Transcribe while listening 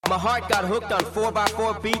My heart got hooked on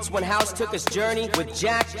 4x4 beats when House took his journey with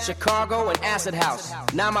Jack, Chicago, and Acid House.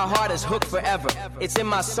 Now my heart is hooked forever. It's in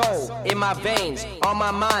my soul, in my veins, on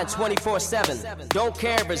my mind 24/7. Don't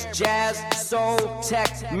care if it's jazz, soul,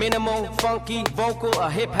 tech, minimal, funky, vocal, or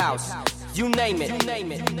hip house. You name it.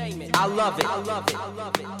 I love it.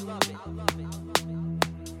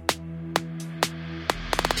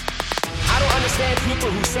 I don't understand people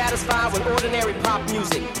who satisfy with ordinary pop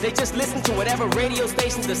music. They just listen to whatever radio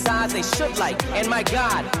station decides they should like. And my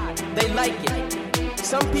God, they like it.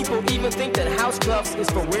 Some people even think that house clubs is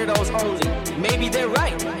for weirdos only. Maybe they're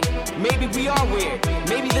right. Maybe we are weird.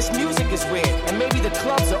 Maybe this music is weird. And maybe the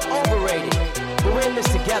clubs are overrated. But we're in this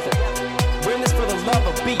together. We're in this for the love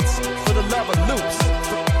of beats, for the love of loops,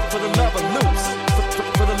 for the love of loops,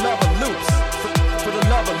 for the love of loops, for the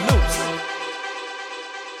love of loops.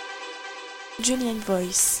 Julian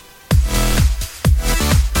Voice.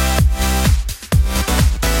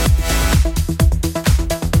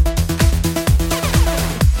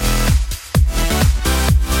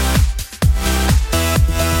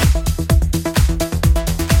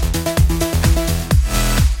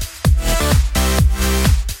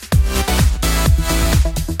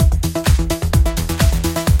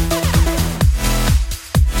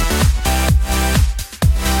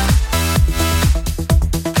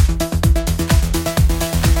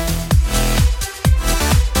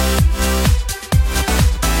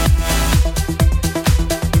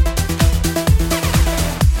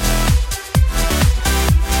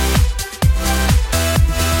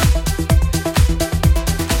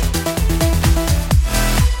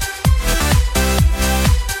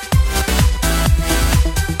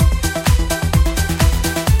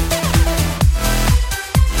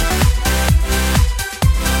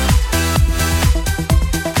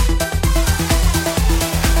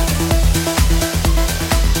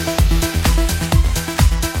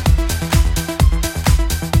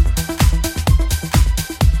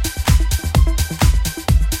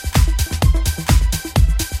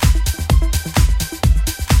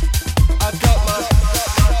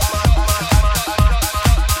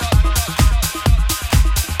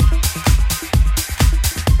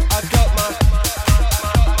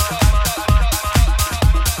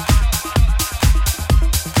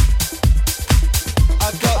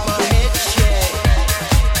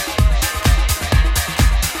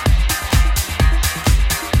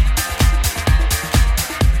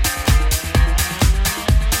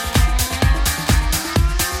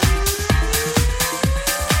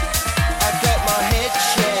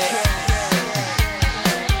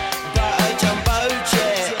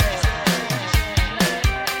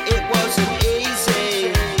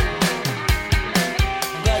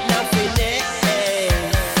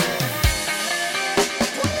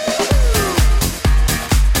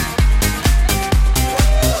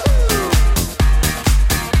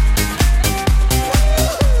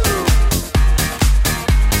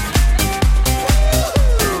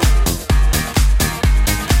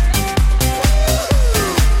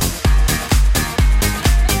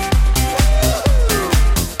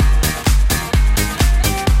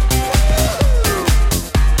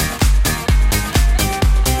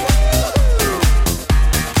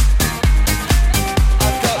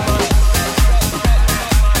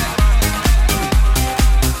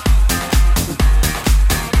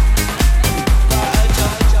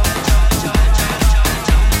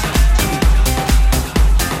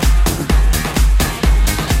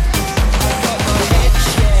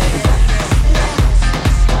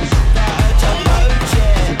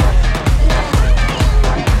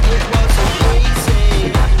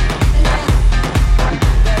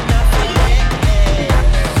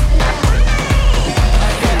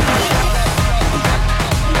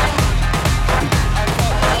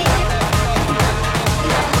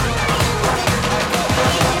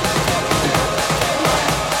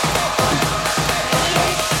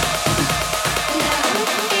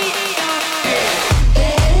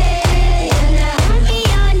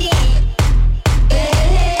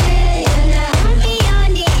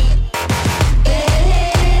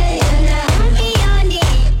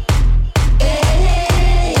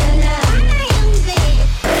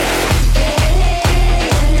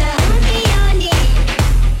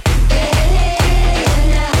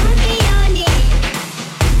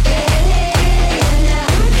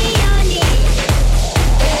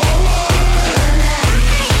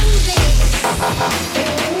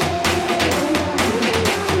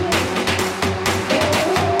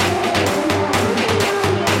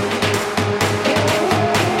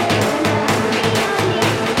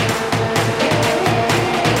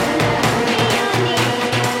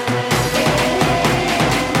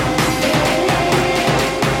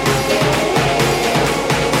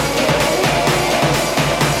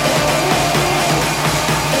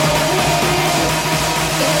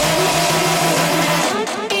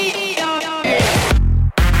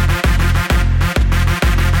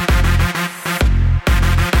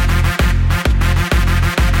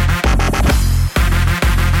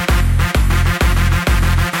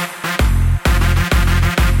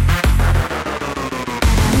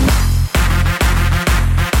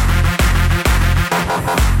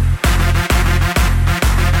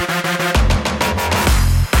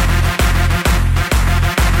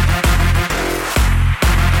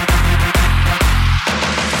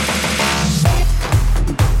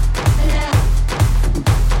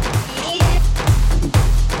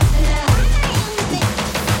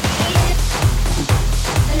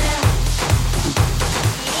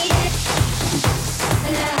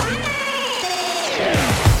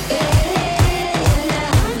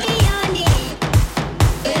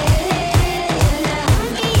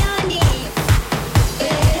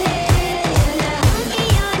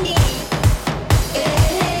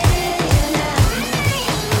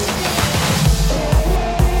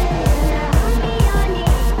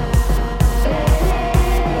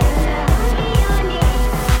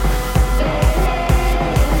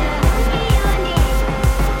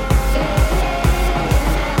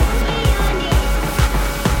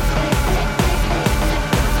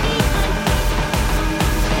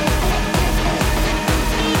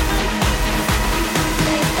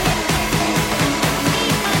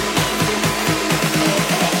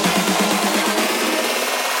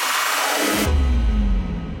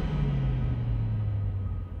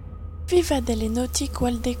 Fedele noti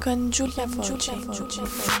qualde con Giulia Voce.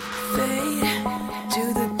 Fade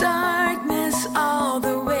to the darkness all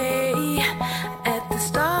the way. At the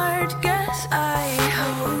start, guess I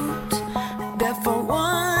hoped that for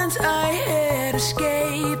once I had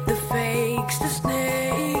escaped the fakes, the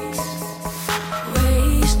snakes.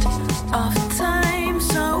 Waste of time,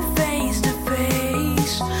 so face to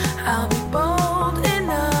face. I'll be bold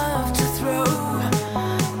enough to throw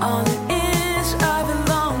all it is I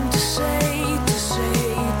belong to say, to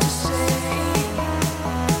say, to say.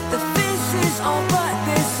 The face is all but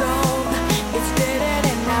this old. It's dead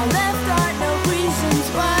and now left are no reasons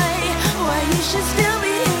why you should still be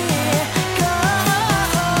here.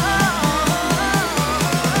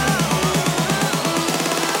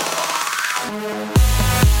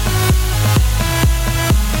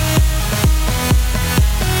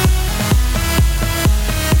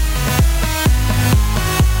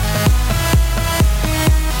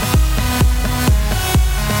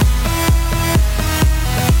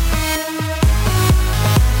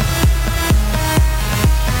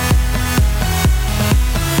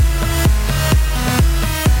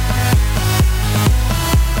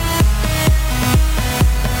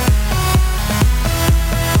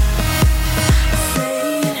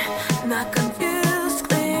 Not confused,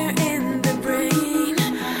 clear in the brain.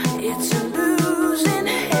 It's a losing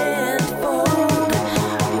handful.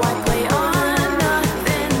 Why play on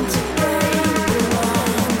nothing to gain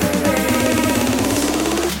along the race?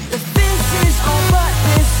 The fence is all but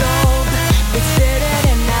this old. It's dead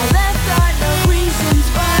and now left are no reasons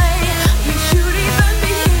why you should even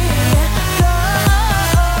be here.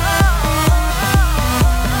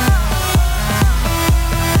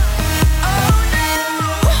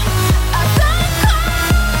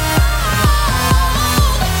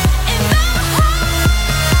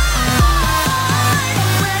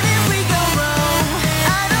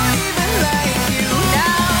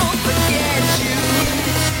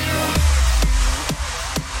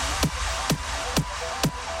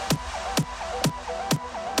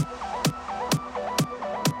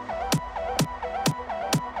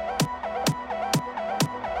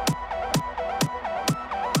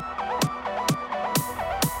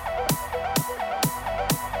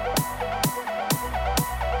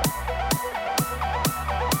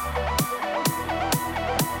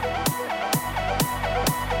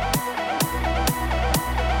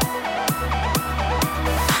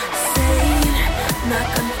 Not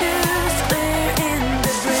confused, clear in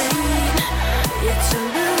the brain. It's a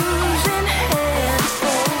losing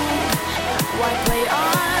handful. Why play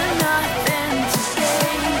on nothing to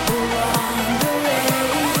gain along the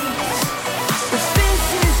race? The fence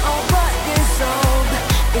is all but this old.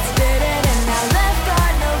 It's dead and now left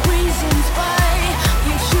are no reasons why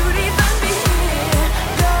you should even be here.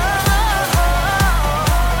 Go.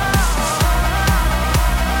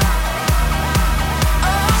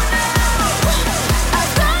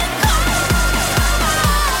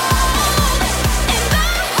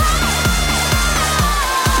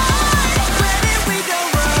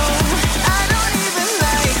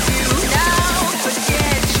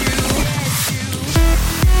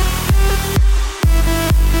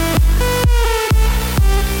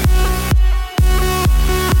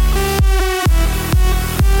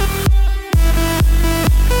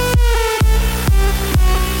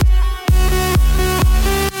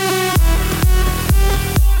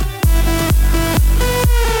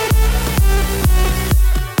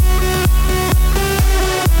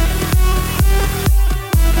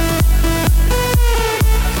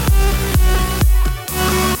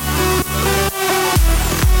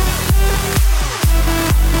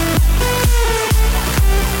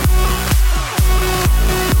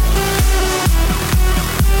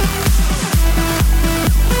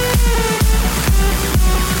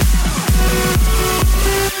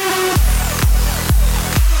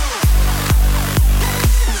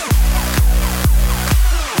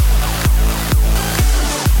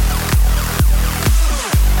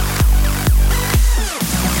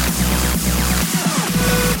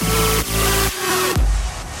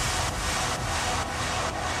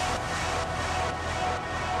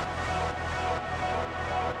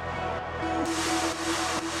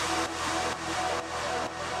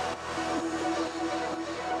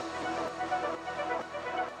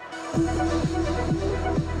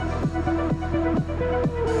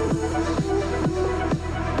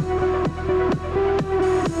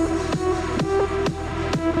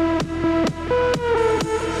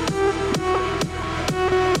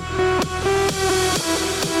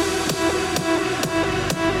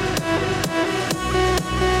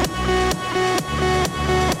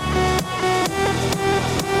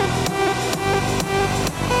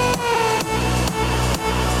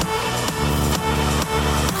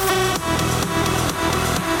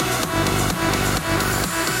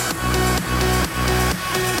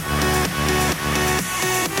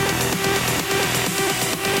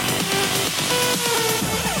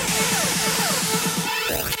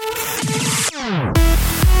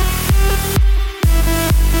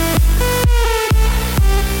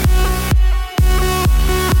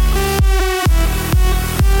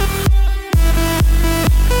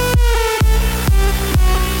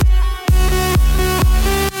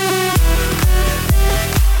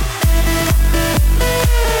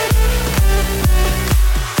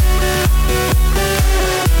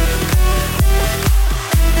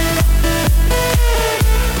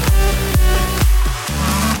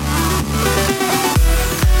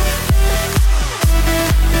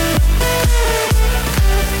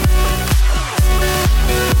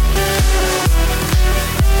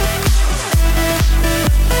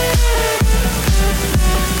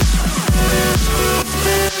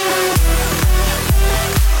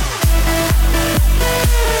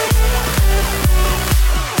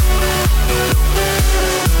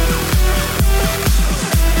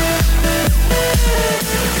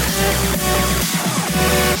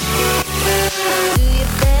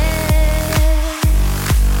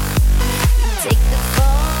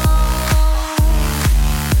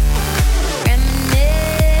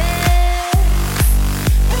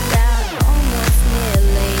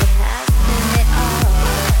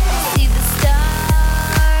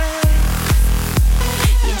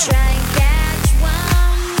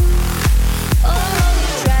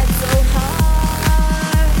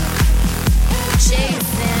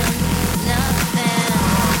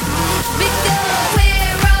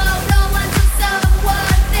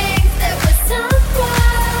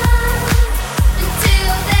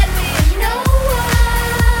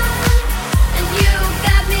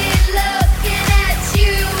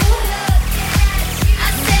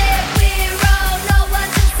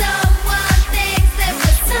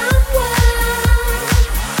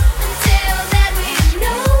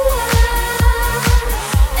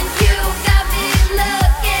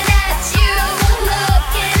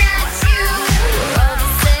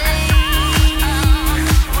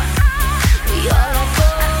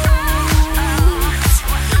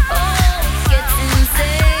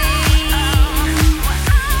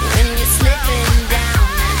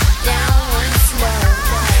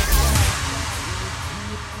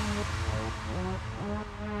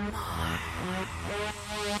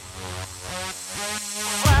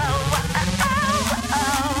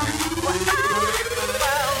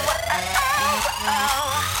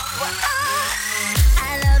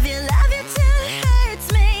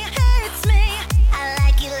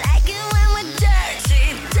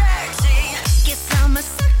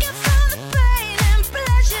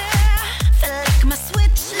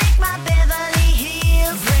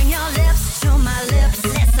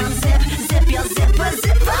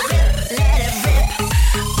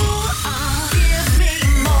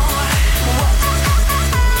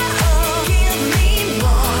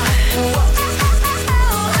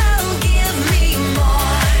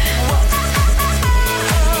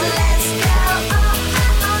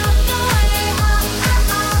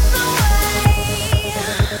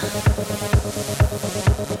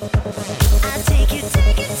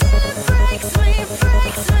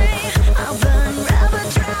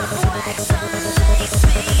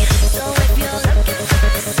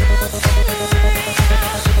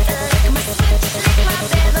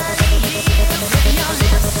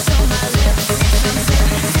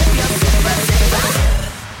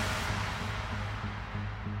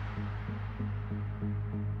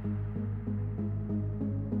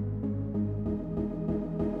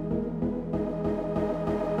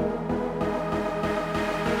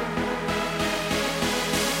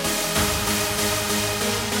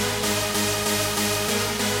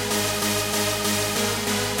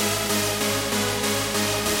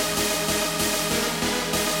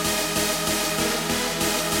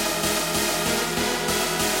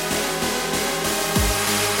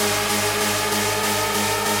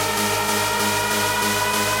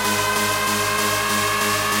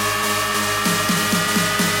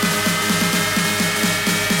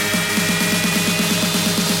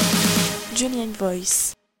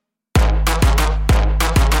 Voice.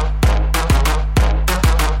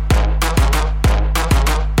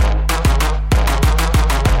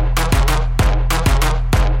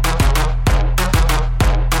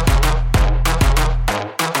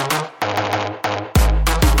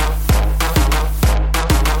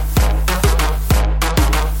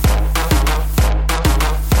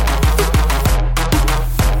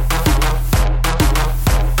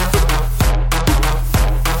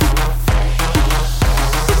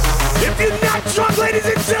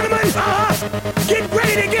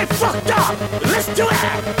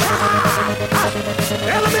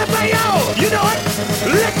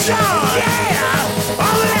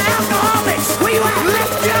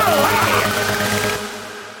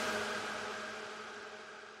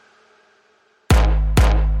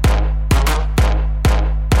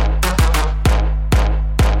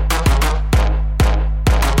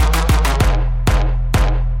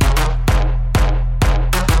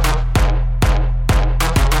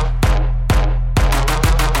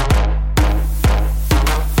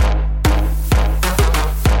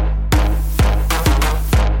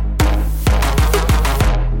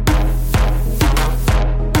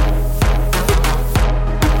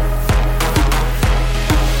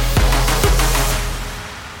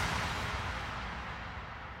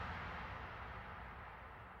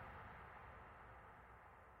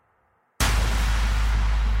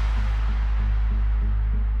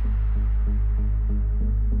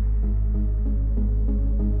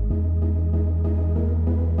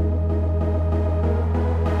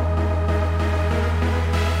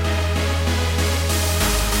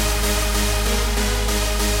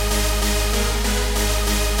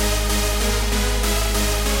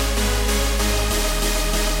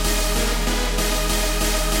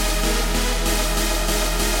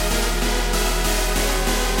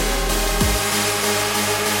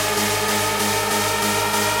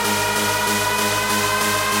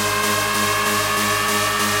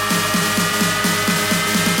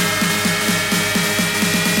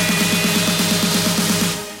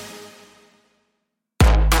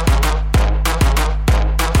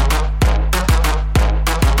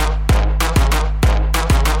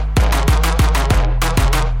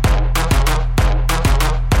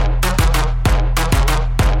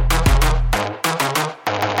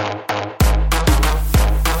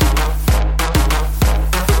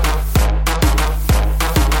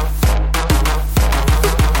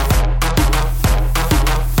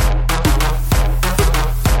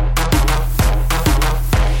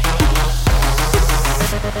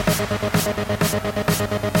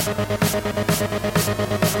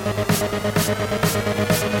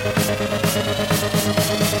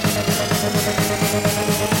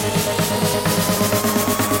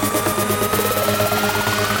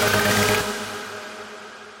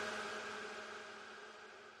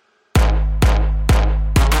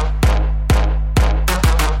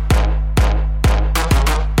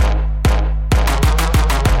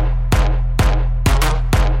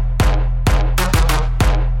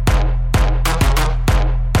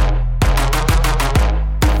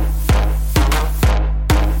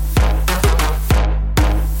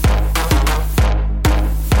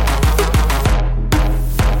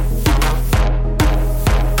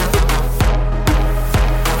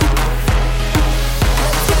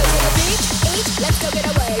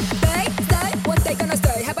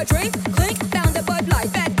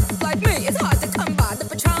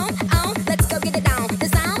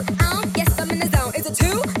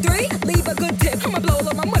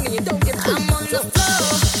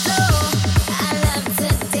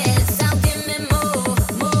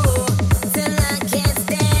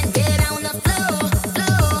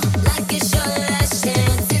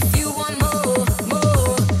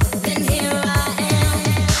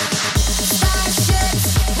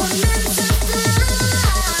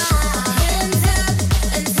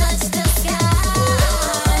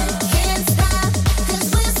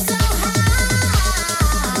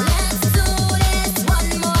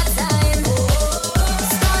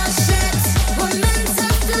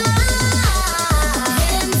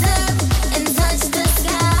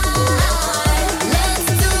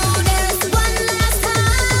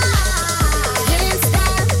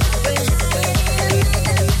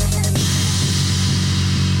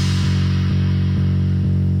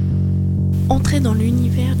 Dans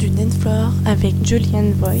l'univers du dancefloor avec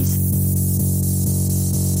Julian Voice.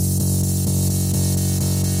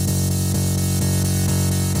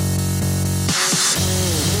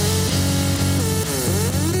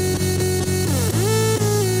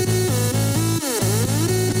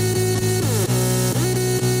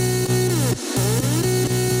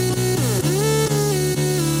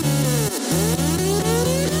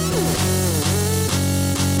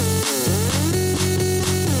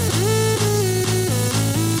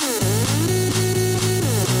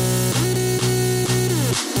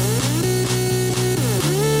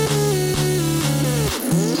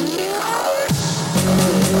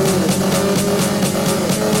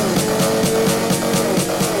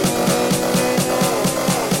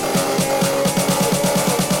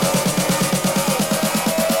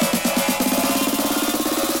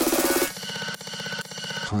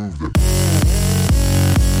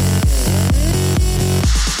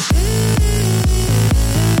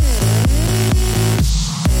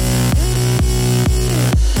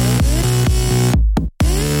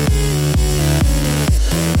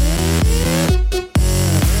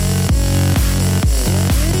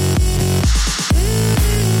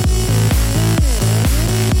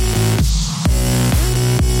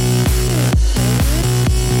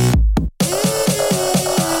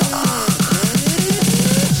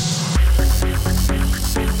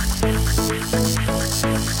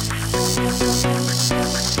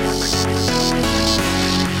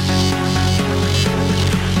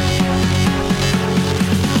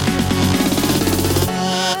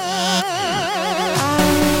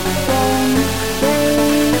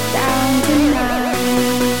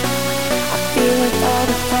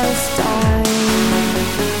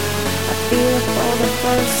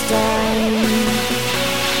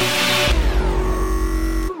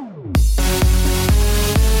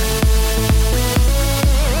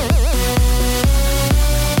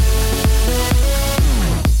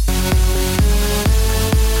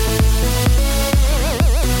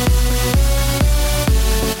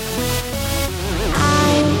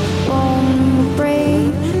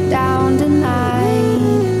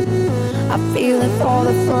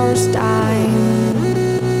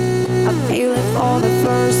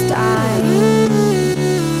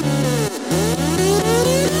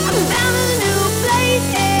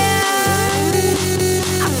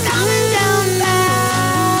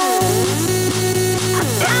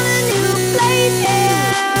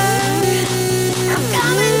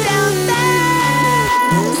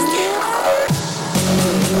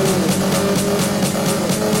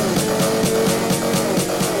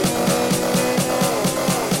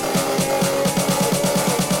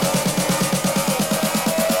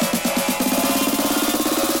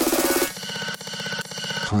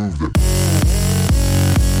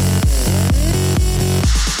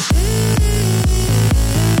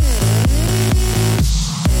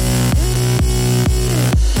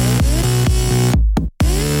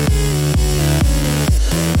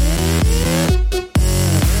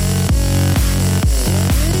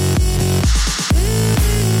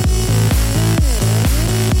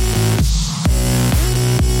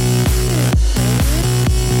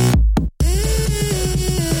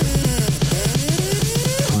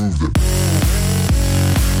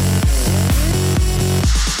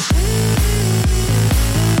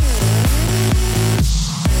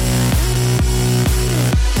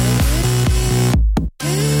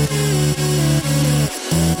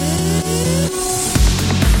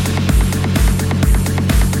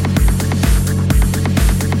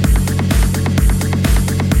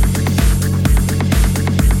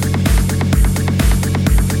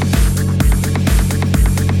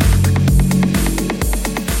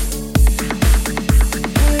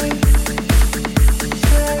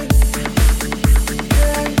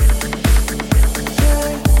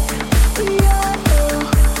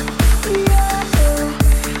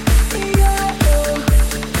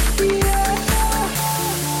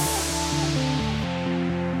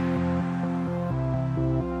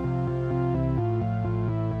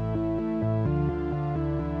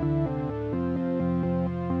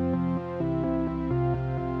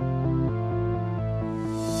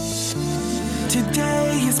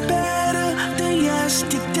 Today is better than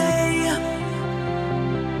yesterday,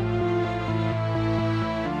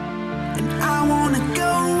 and I wanna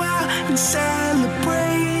go out and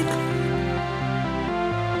celebrate.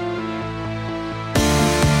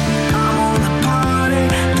 I wanna party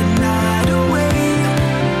the night away,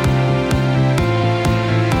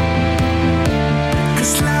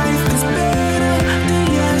 'cause life is better than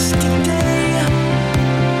yesterday.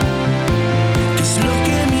 Just look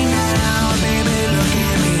at me now, baby, look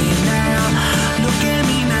at me now. Look at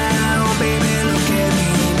me now, baby, look at me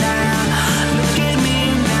now. Look at me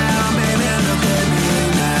now, baby, look at me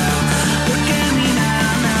now. Look at me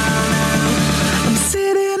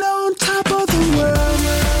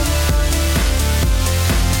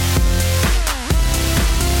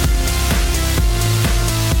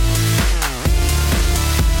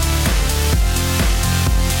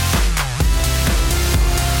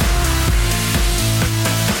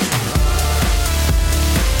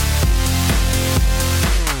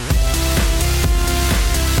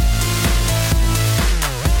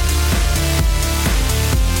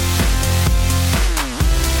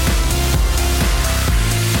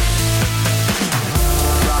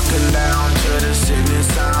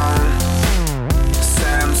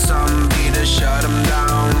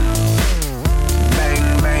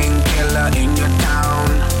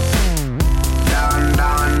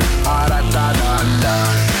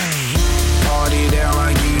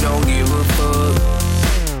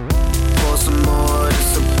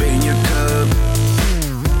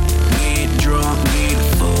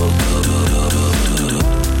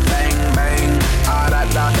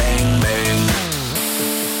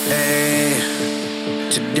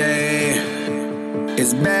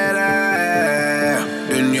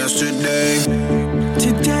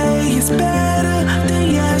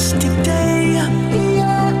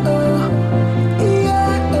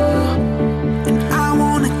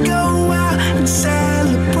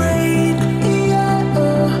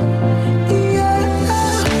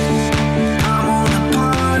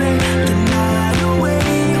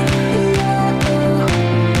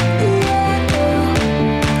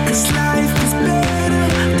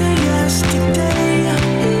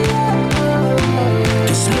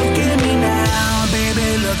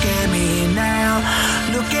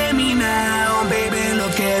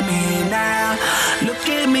at me now. Look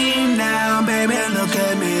at me now, baby, look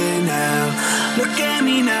at me now. Look at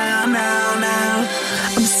me now, now, now.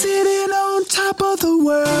 I'm sitting on top of the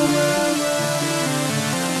world.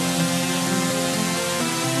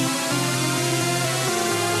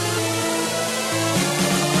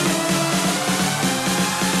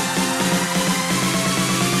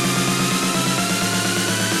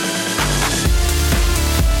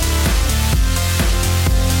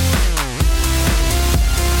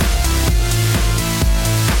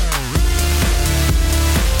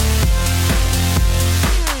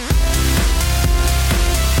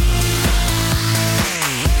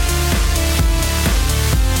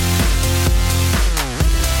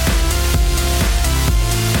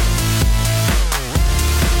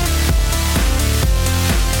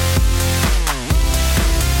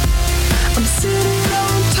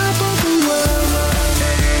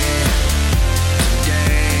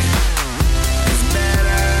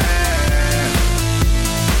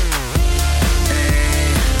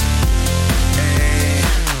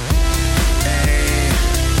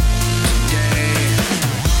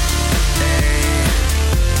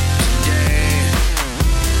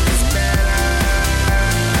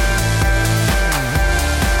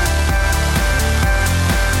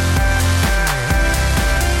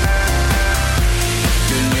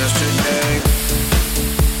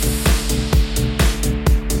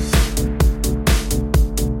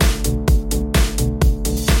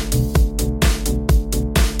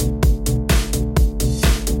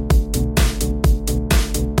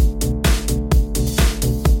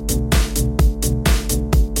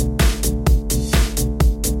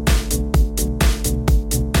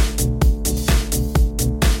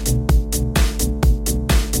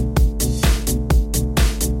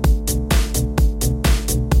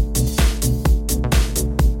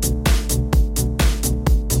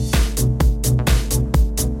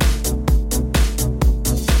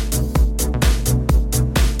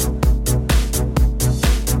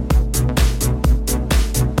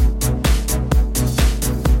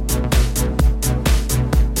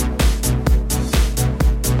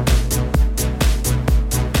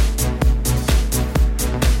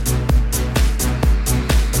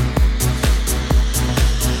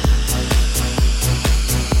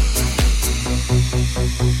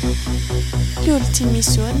 Gli ultimi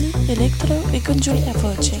suoni elettro e con Giulia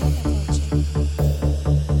Voce.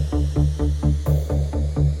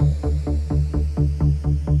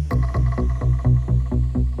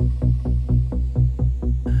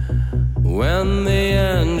 When the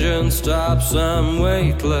engine stops, I'm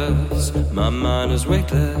weightless. My mind is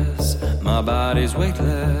weightless. My body's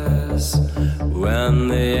weightless. When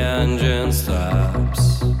the engine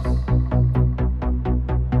stops.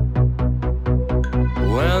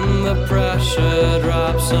 When the pressure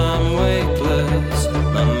drops, I'm weightless.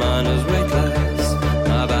 My mind is weightless.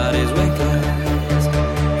 My body's weightless.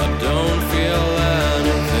 I don't feel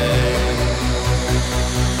anything.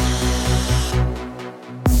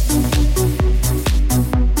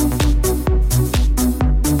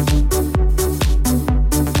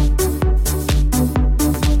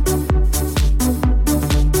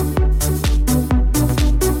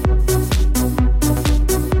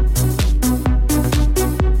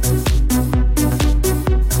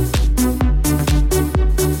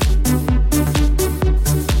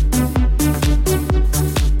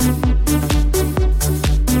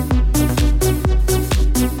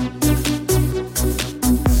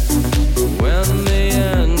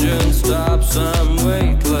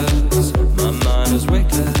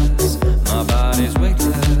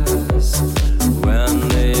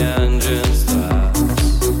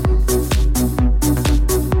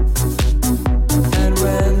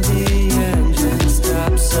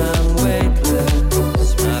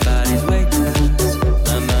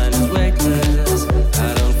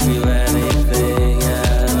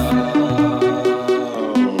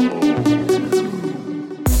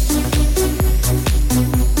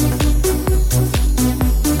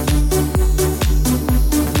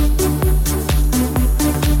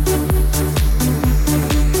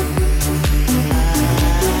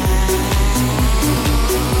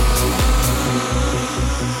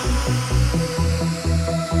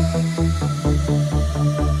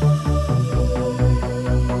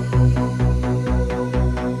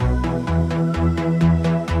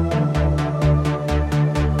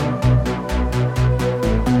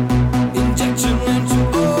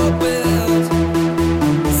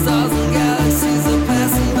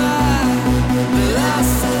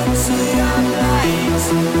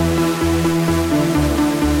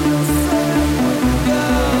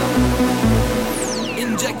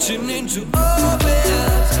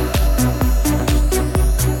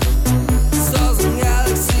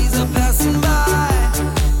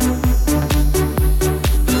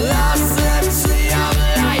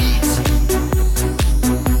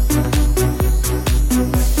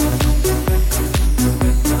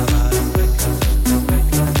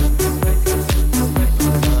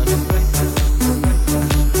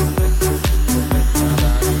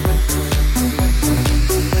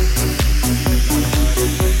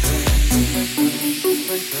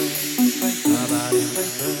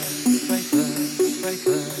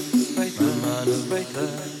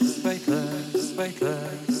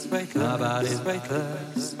 weightless, weightless. My body's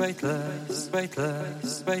weightless, weightless,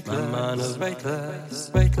 weightless, weightless. My mind is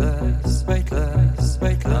weightless, weightless, weightless,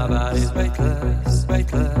 weightless. My body's weightless,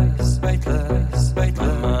 weightless, weightless, weightless.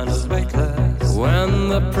 My mind is weightless. When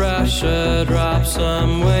the pressure drops,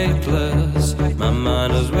 I'm weightless. My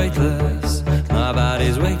mind is weightless, my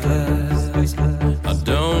body's weightless. I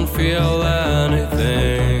don't feel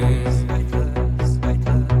anything.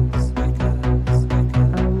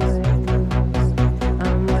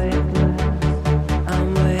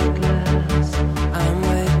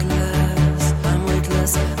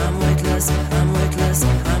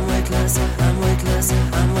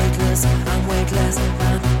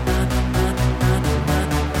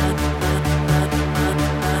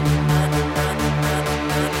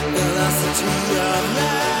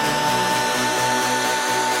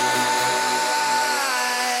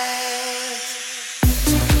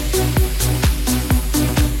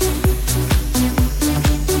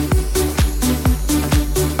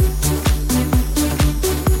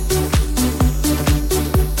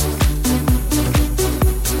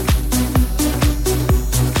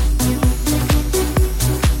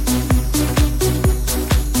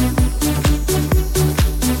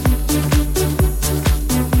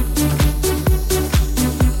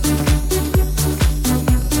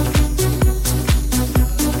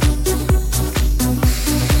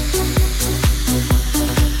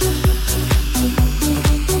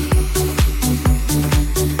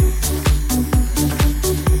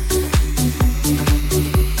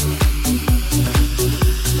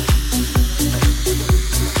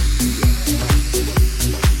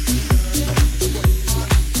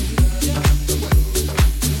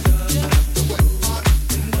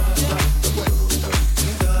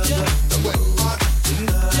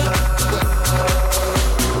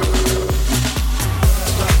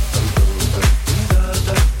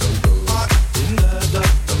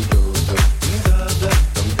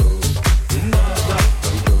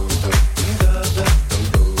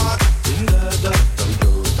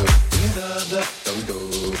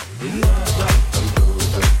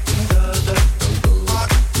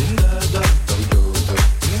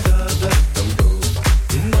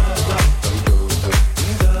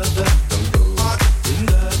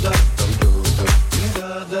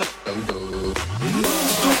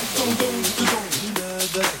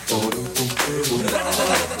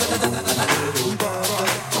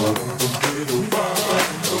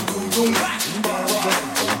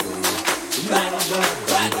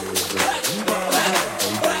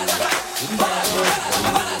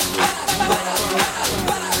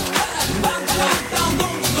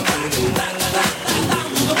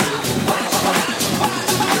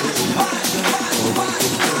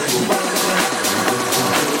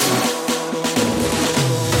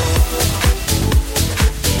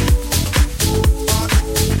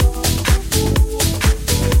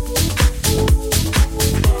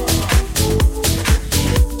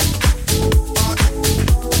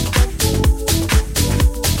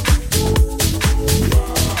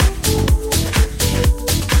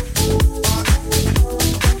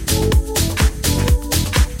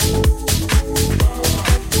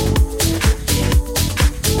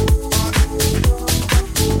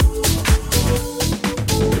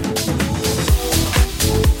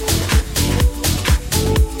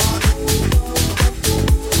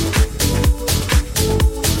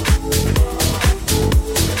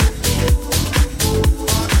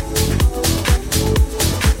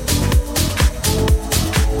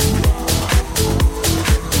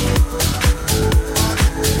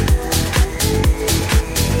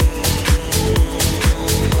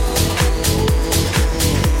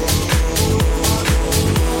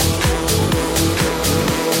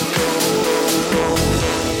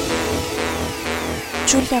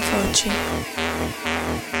 Giulia Voci.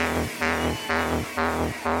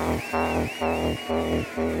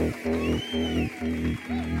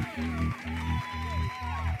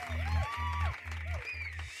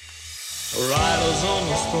 Riders on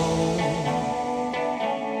the storm,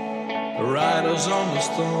 riders on the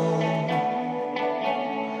storm.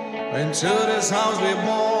 Into this house we're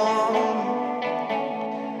born,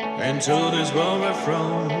 into this world we're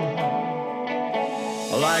from.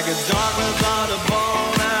 Like a dog without a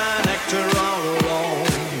bone, an actor all alone.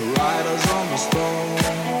 Riders on the storm,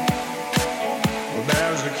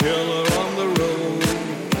 there's a killer on the road.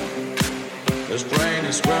 This train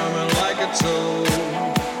is squirming like a toad.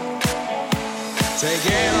 Take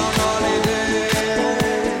it on holiday,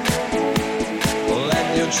 let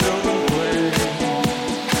your children play.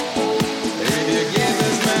 If you give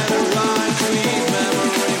this man a ride, sweet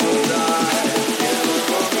memory will die.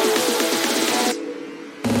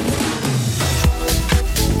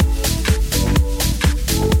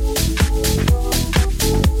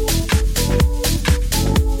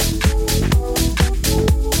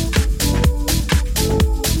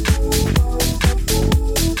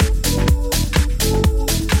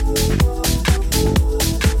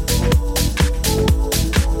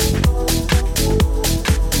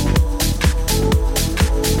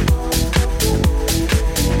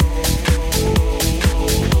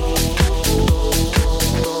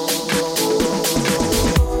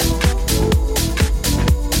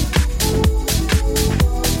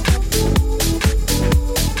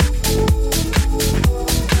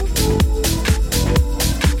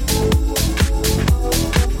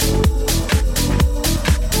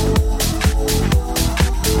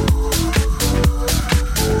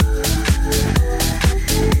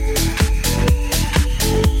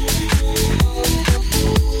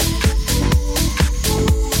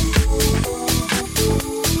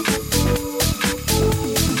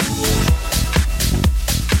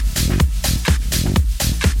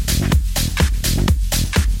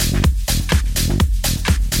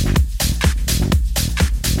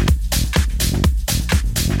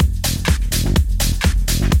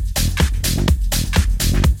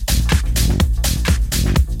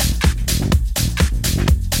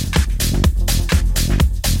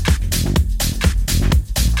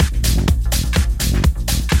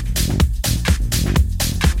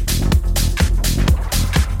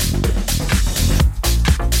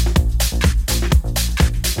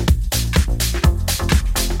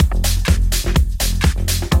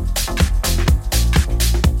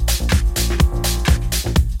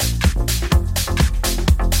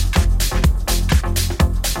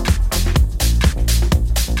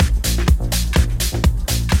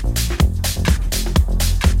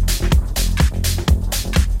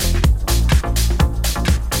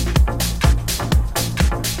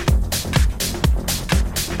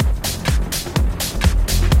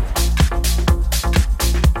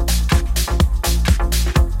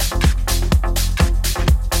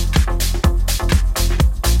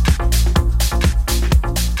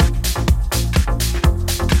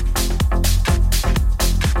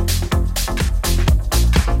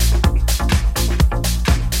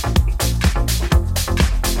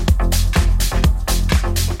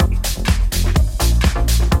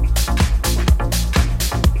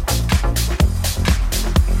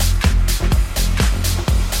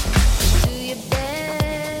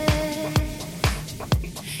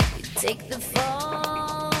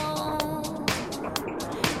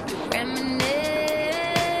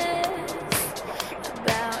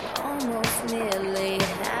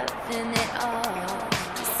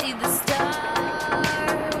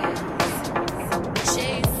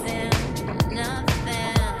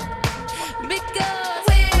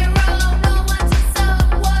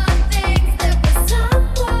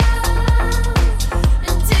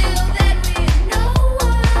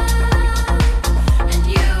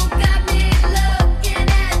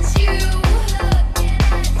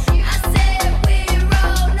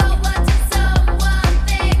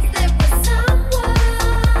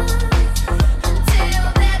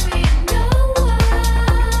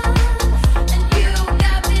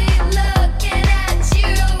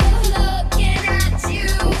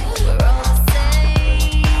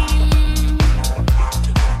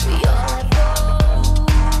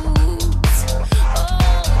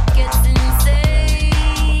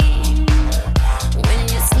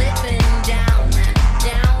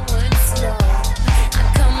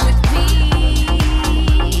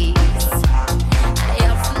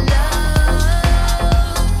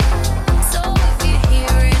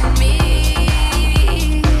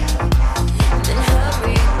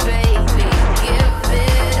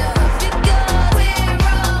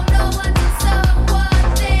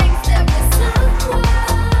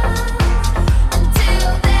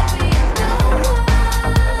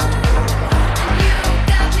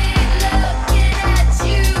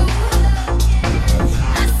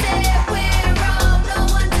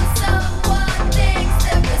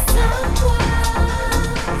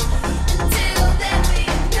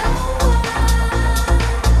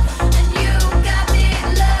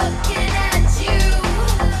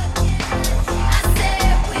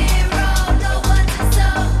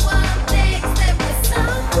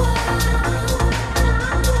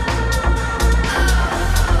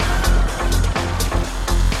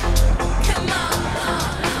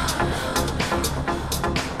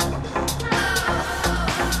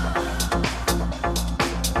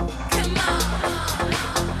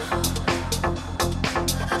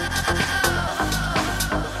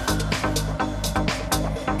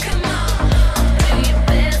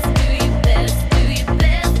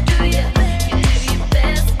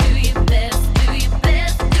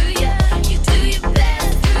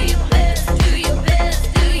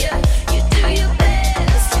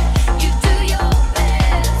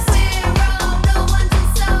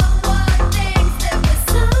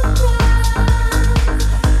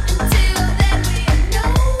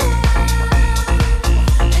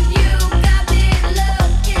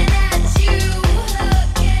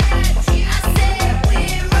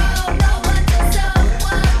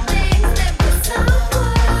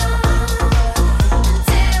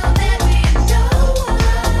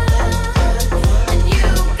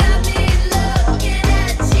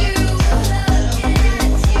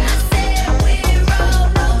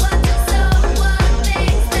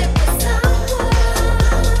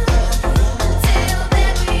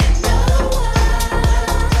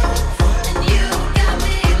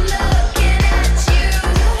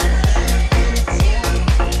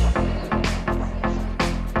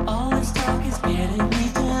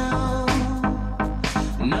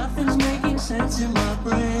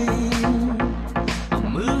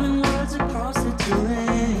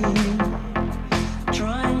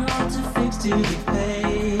 to the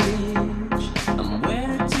page. I'm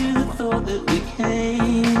wedded to the thought that we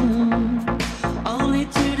came, only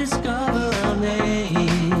to discover our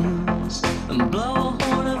names and blow a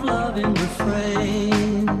horn of love in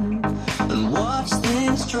refrain and watch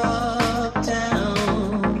things drop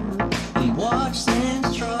down and watch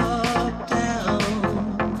things drop down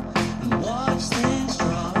and watch things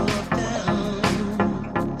drop down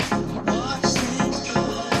and watch things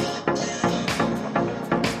drop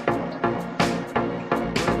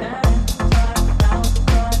down.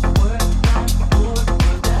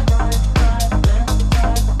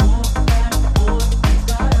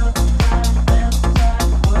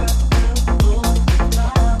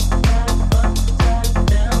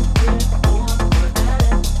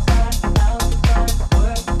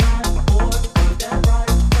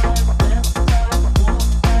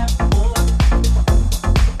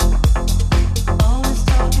 All this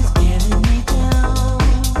talk is getting me down.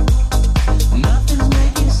 Nothing's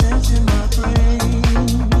making sense in my brain.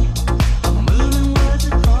 I'm moving words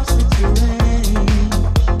across the terrain,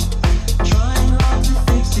 trying hard to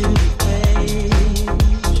fix to the page.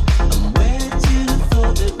 I'm wedded to the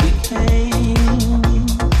thought that we came,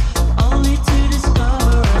 only to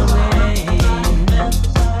discover our name. Left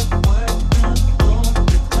side, work, left, boom,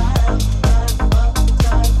 the time, right,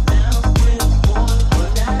 upside, down, with one, put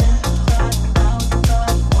that inside,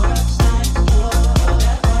 outside, work, things drop down,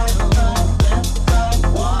 left side,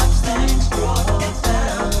 watch things drop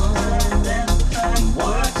down, left side,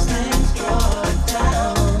 watch things drop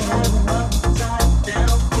down, upside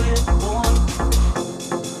down, with one.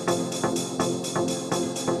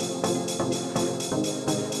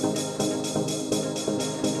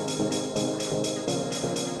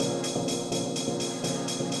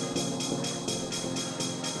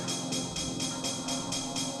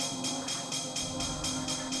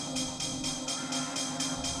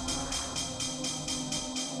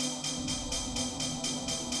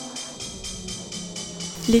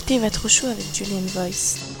 L'été va trop chaud avec Julian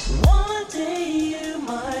Voice. One day you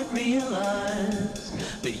might realize,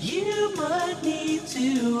 but you might need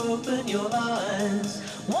to open your eyes.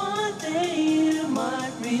 One day you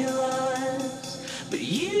might realize, but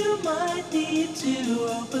you might need to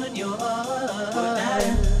open your eyes. Work that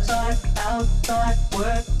inside, outside,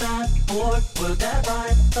 work that board, work that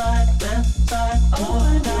right side, left side,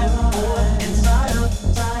 work that board, inside,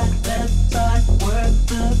 outside, left side, work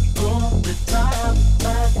the floor, the top,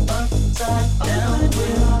 left, upside, down,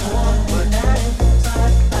 with one, work that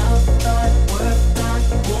inside, outside, work that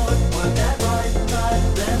board, work that right side,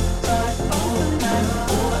 left side, work that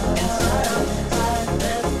board, inside, outside,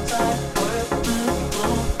 left side, work the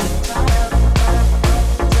floor, the top, left,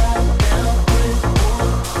 upside, down, with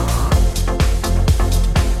one.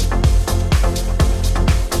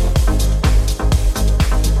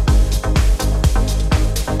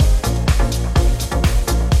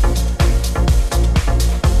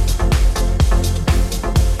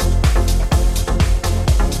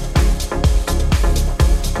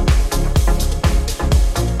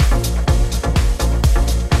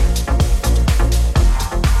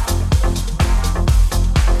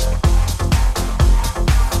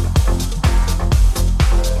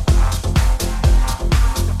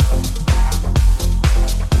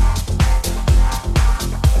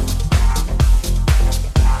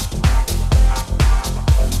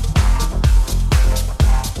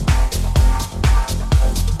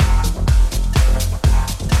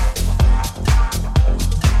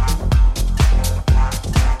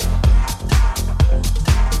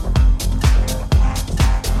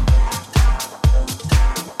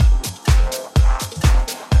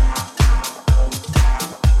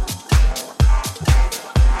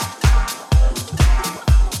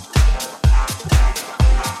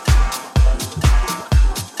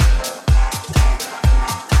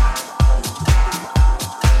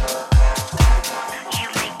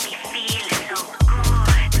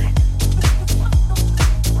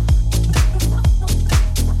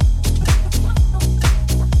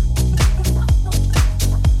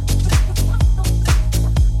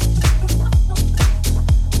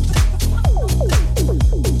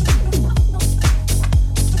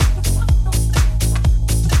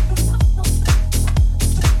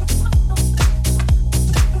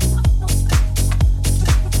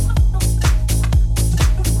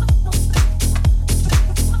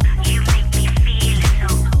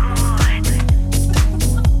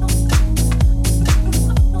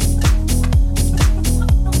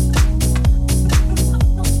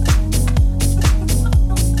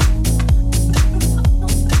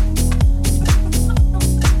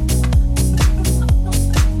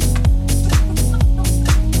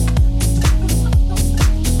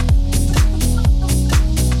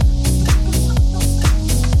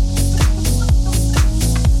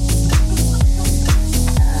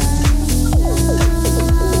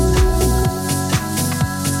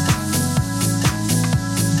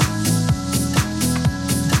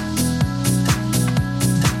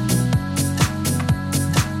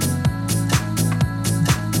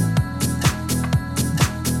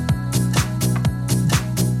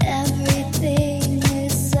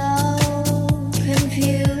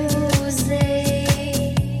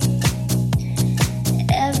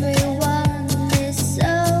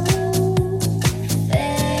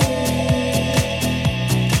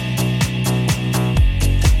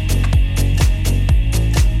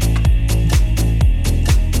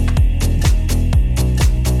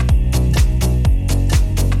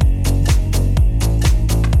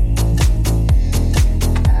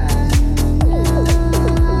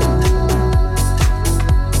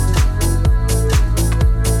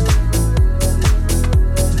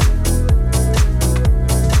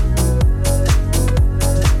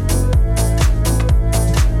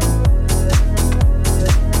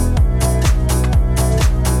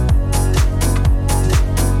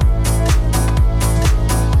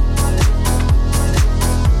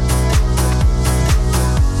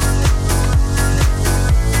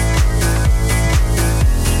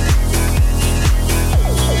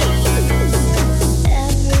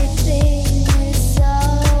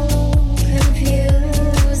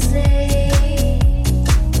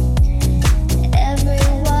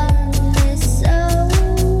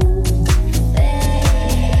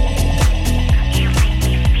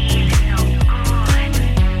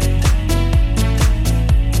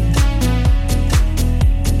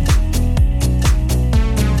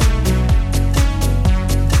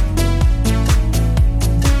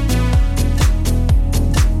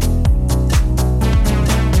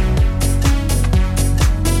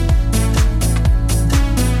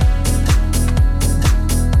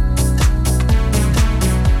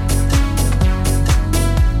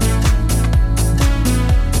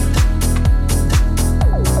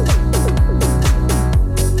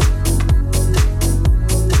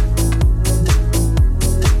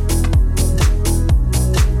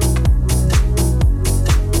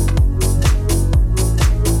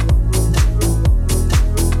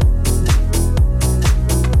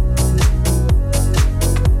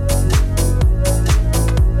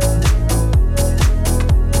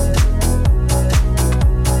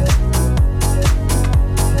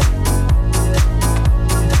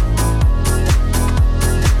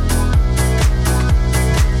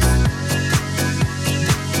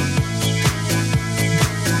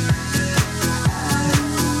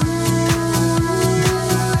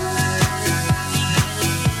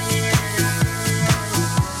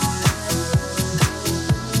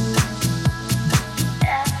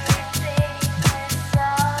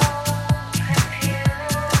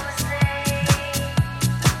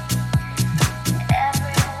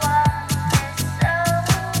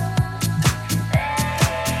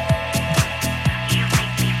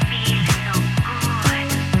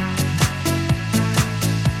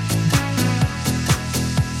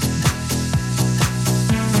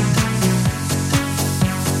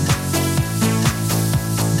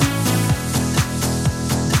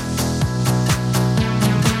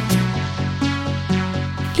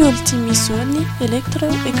 gli ultimi suoni electro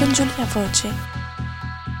e con Giulia voce.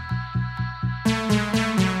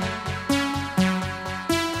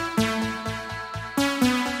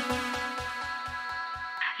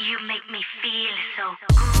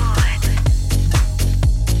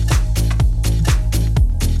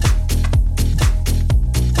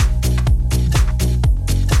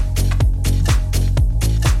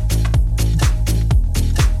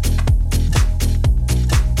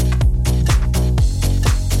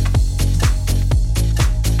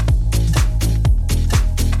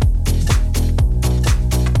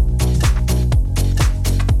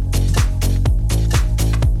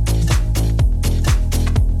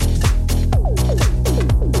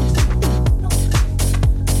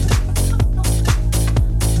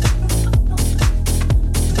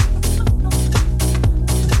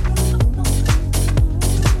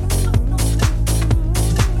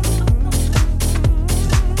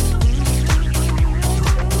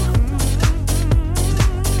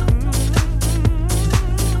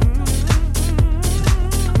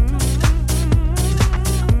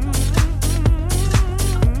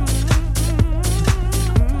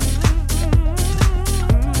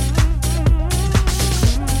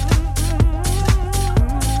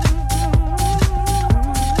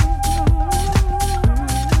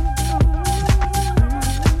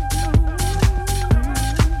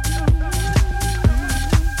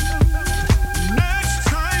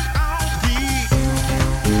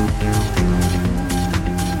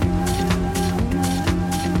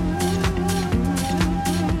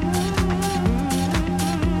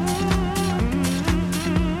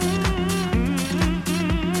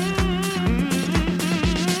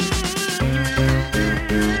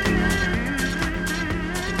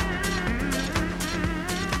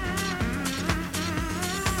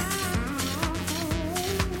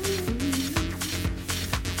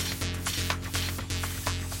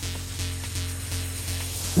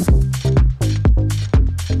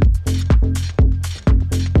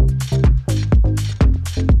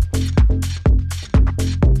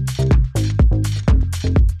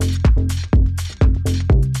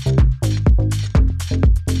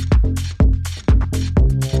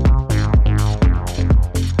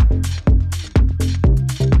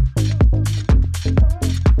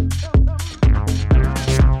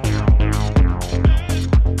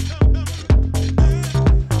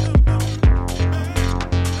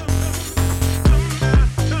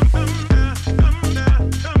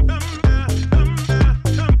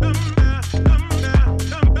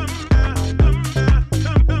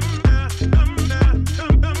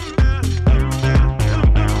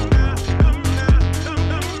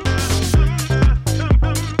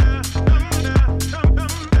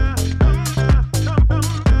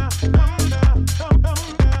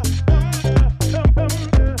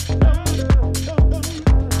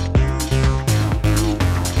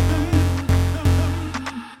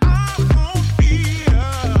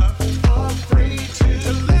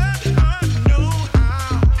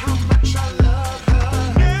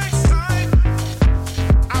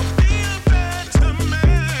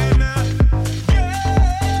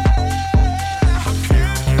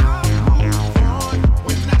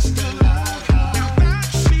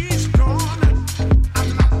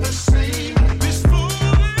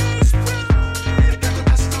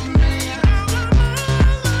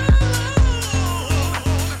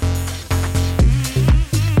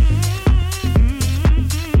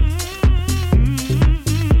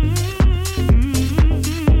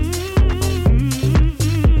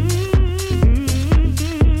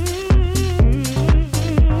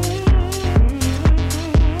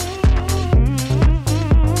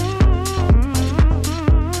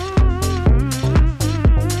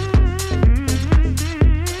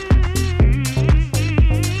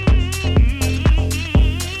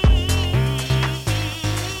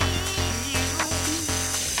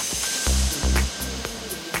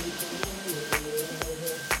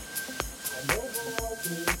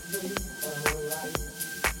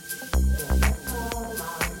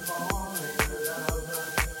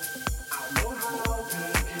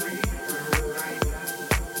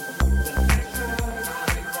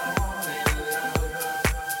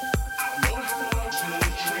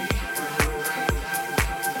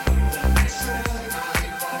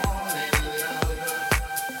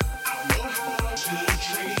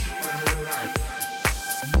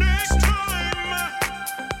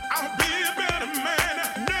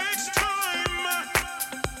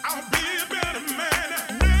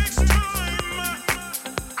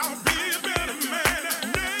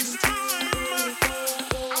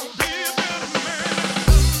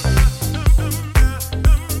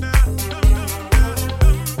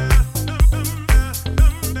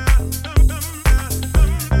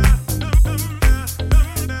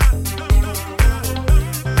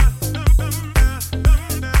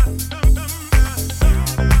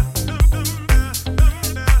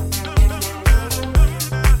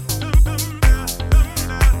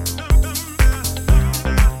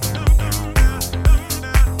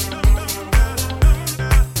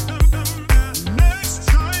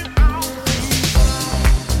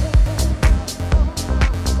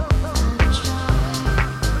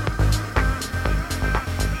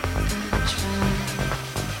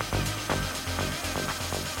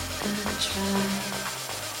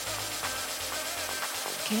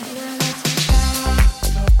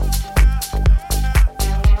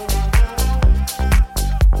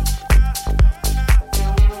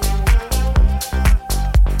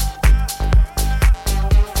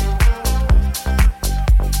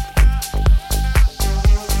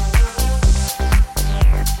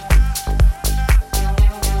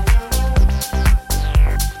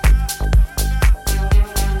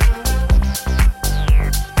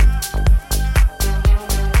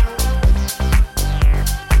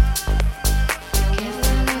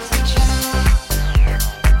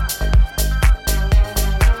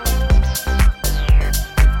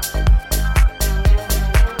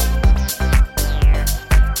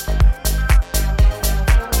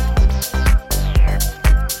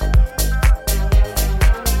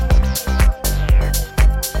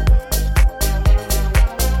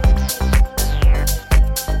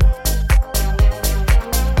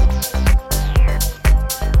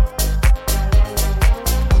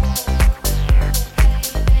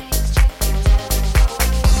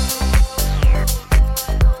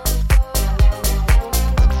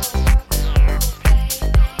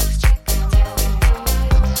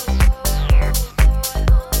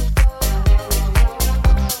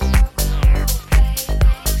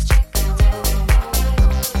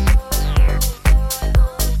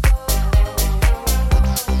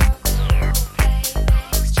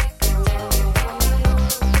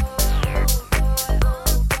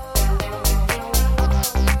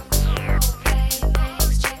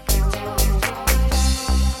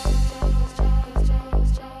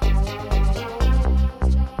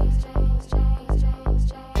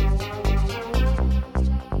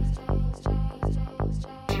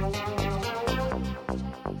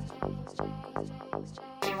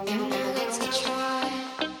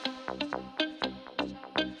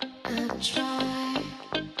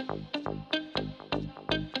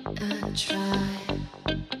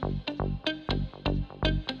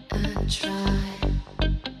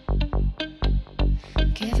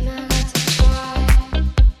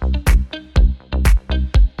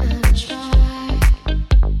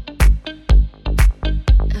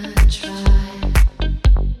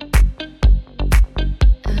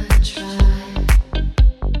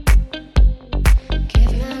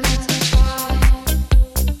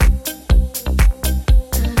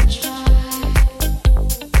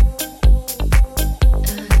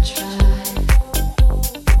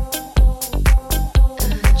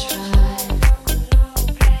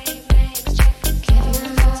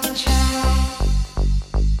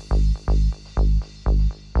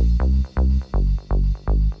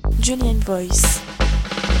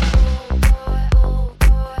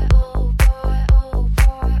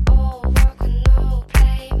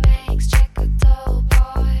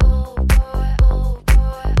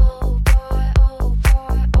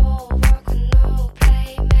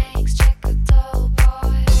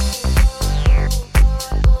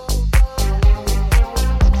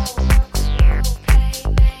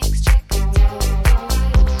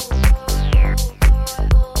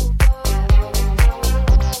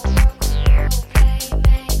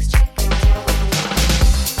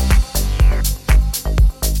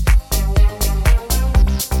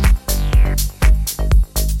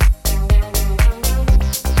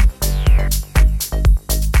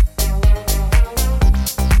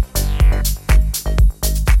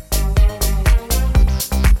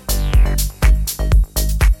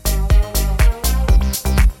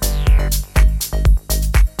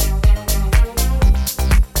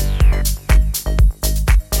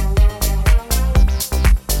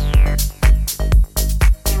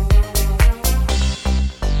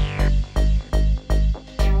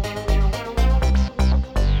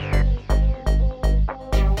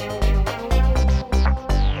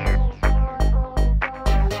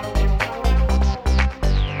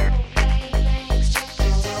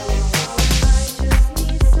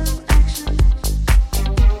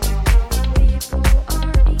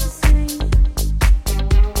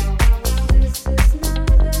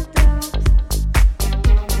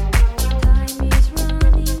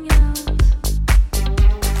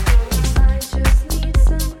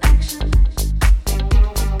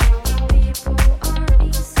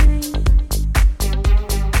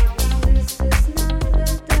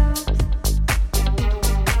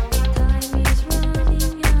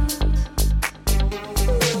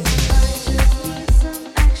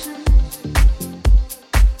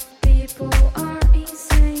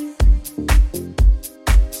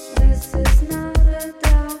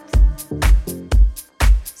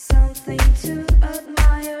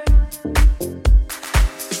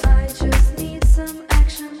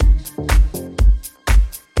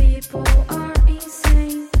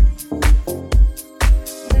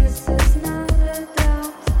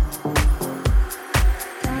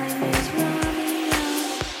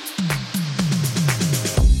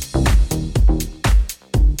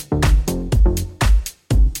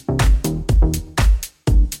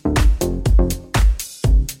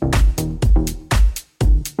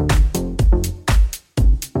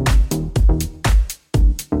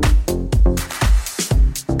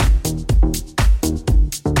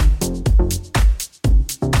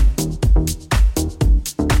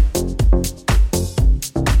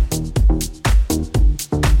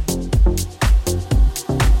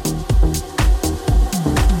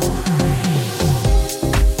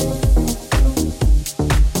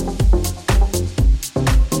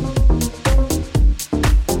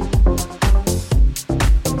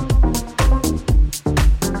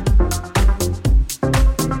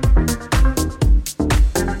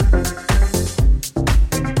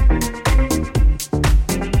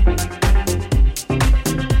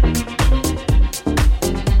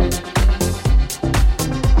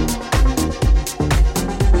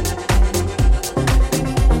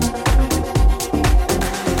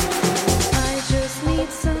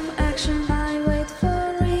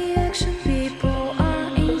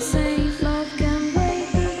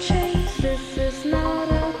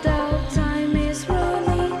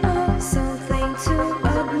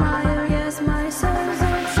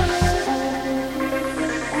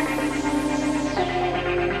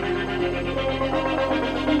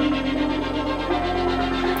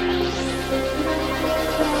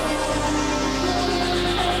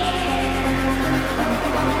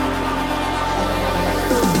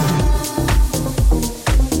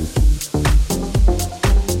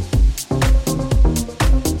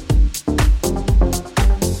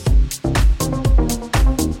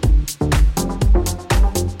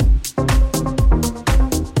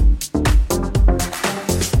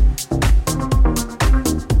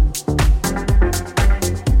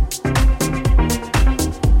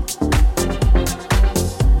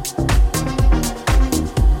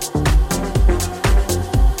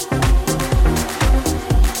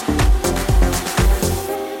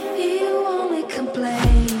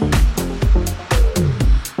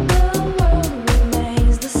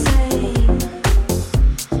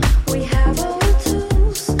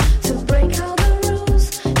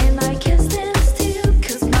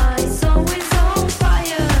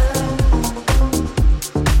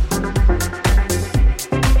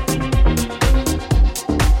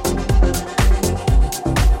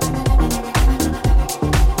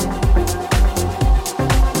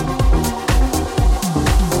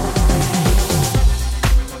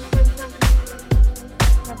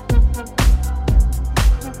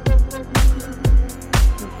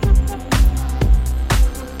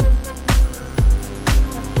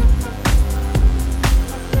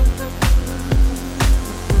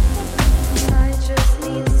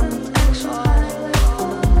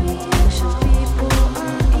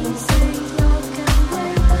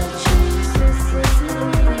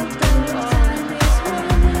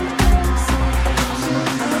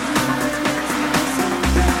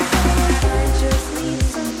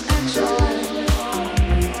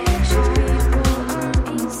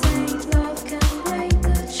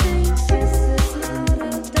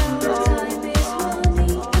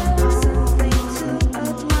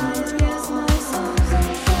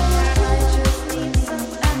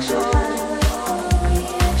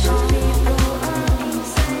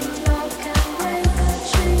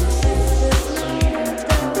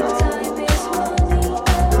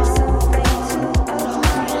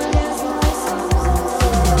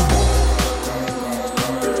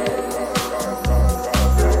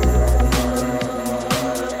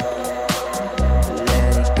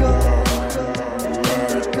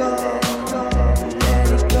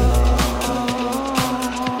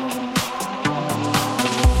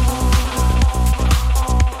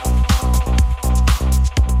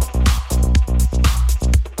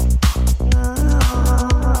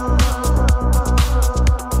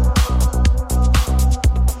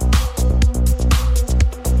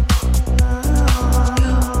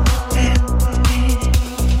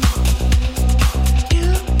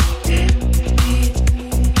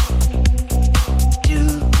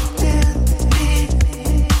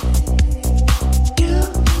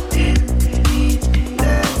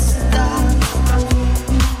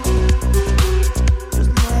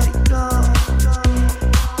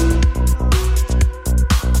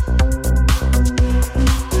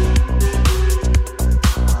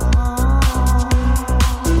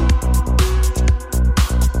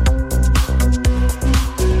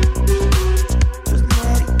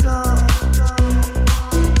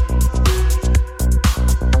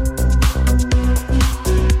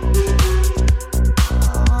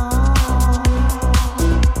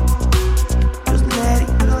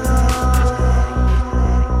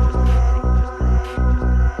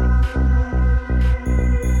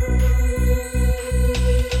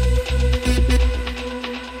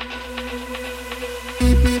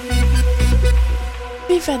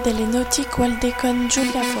 delle Nautic Walde con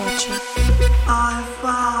Giulia Voce. I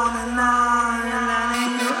found an island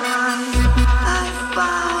in your eyes. I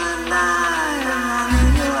found an island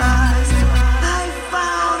in your eyes. I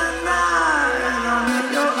found an island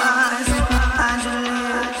in your eyes. And your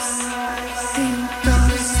lips seem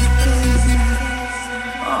dusty.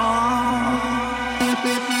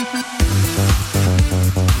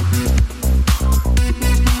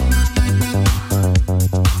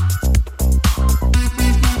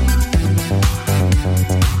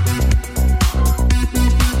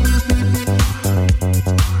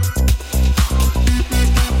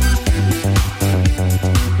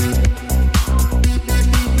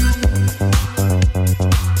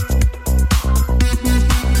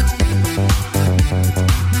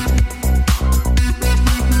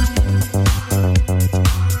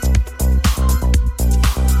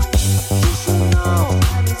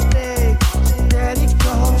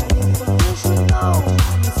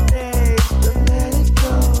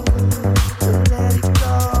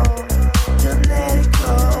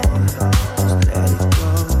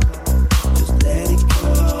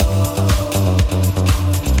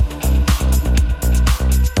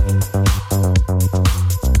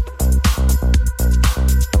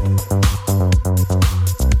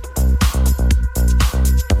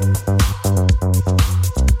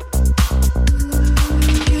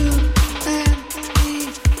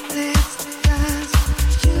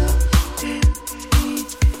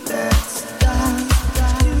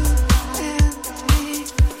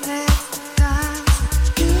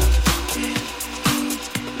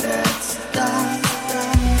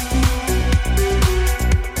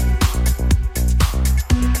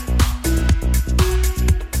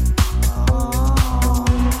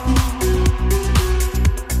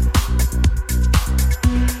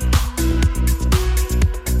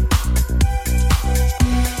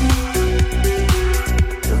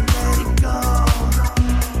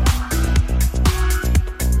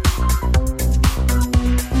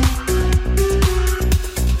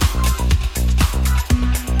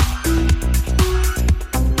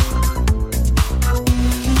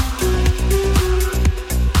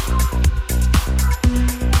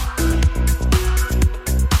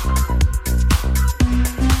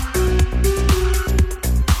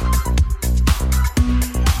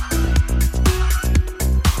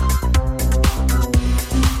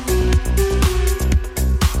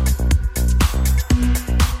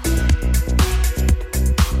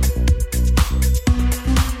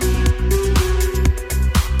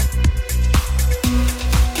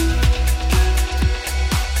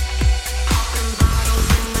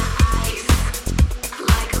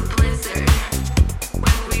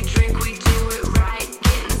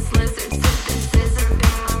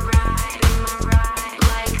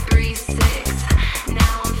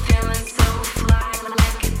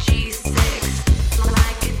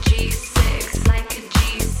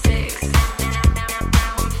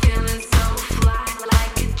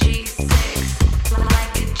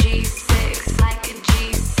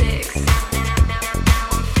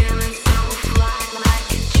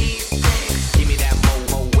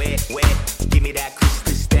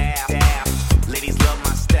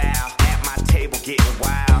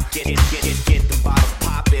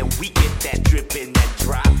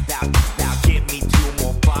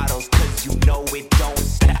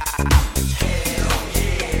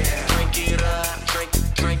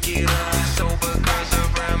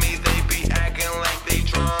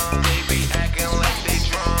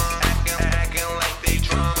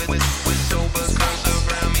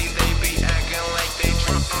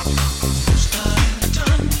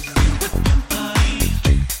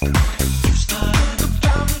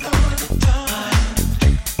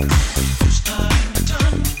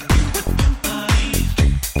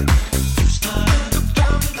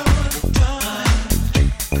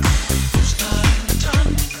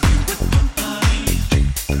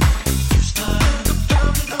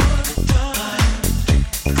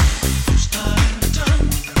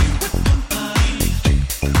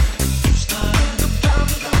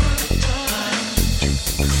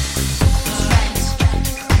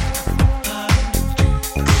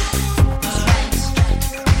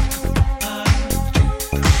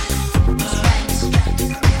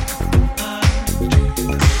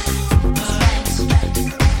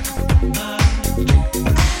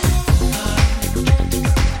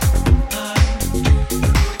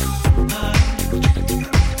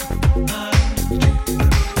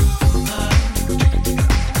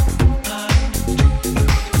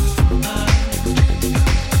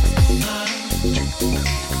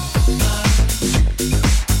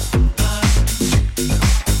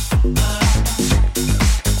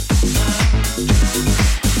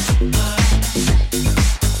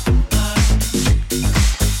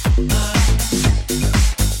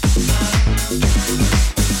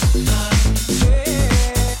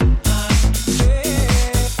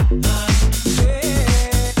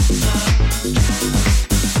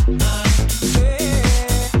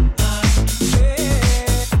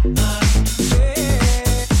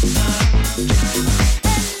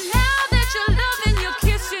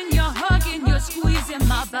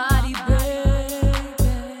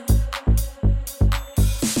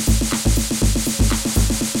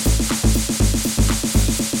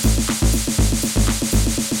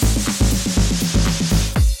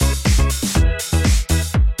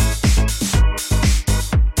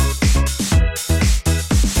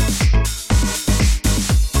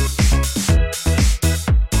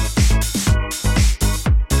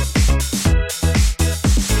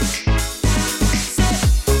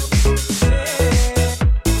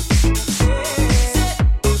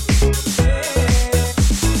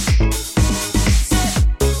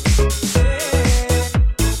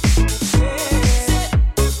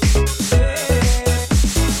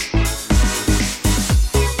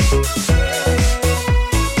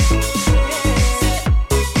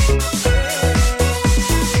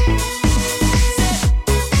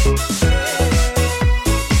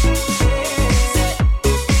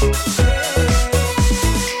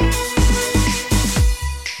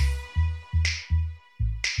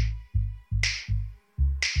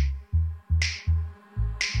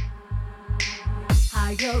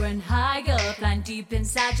 deep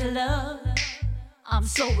inside your love. I'm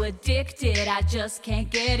so addicted, I just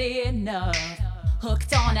can't get enough.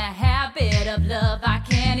 Hooked on a habit of love I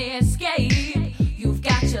can't escape. You've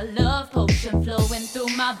got your love potion flowing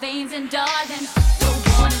through my veins, and darling, don't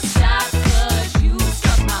wanna stop 'cause you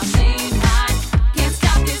struck my main line. Can't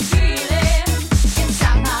stop this feeling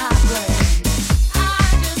inside my brain. I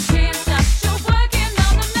just can't stop. You're working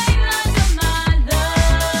on the main lines of my love.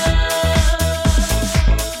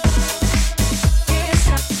 Can't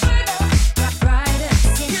stop. Right up,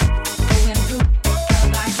 sit going through the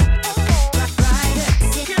light. Right up,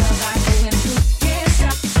 sit going through. Can't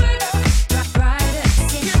stop. Right up,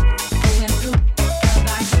 sit going through the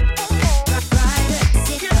light. Right up,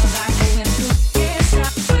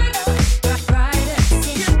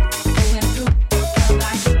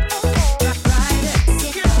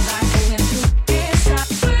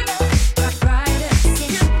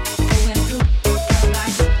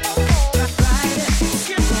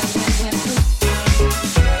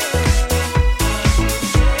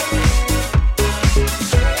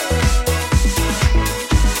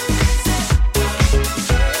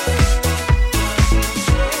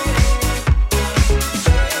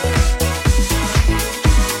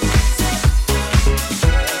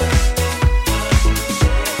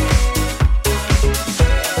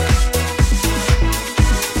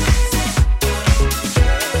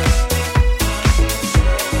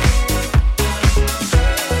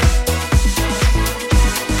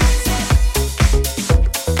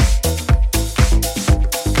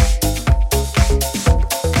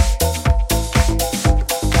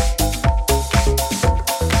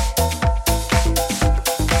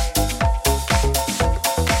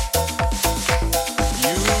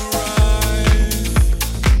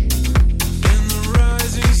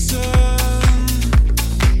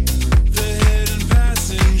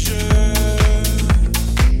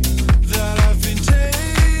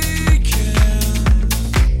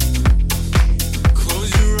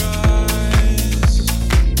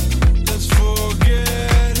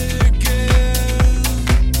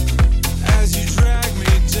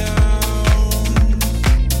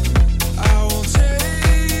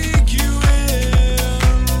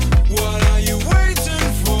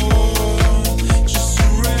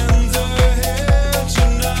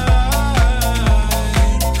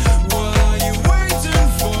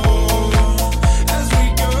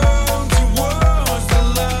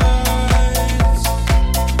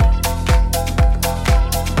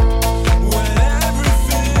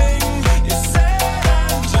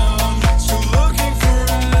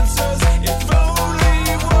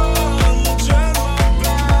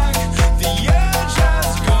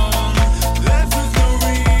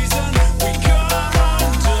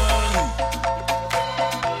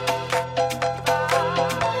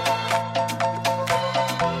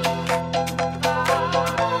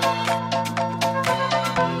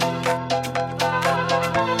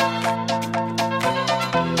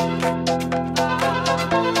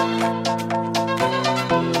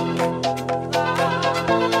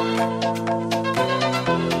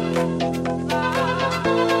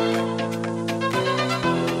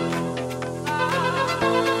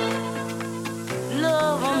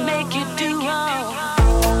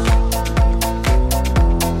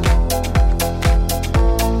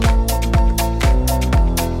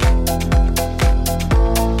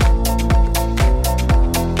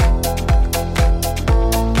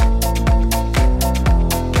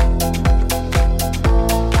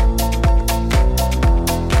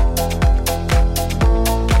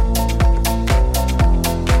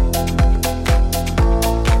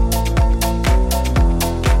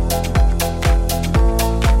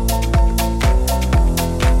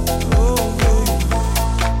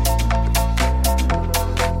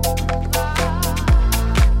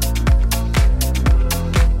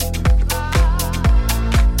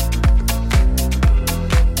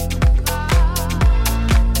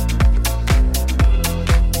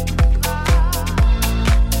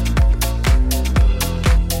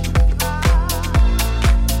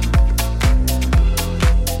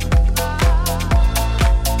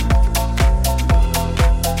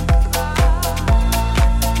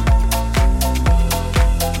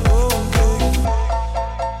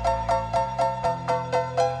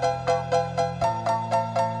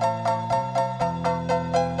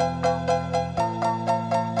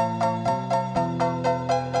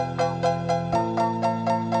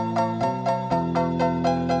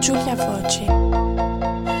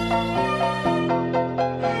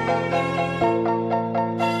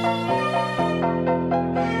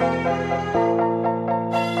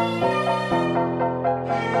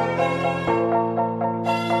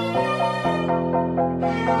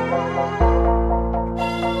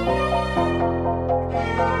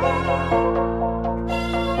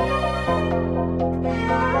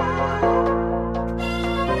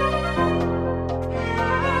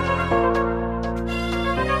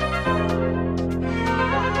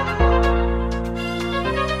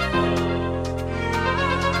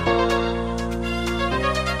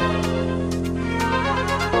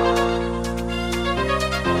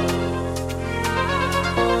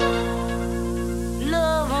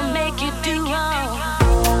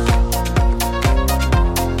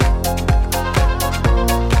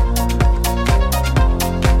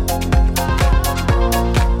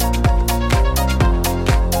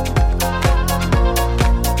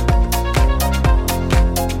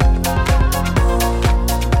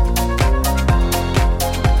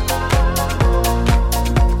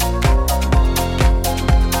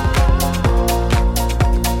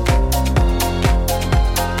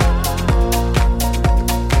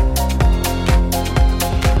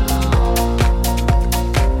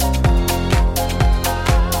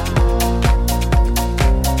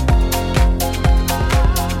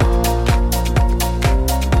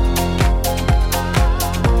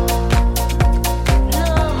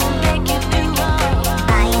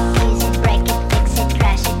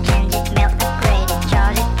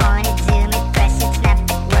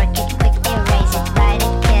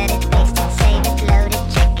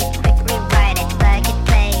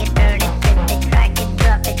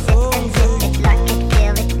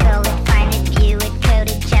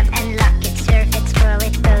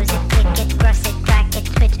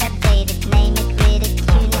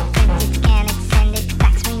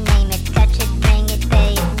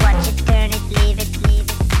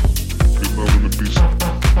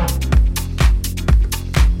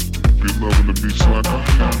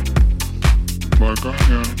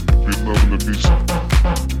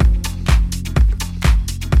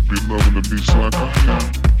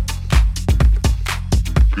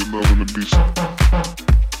 beats.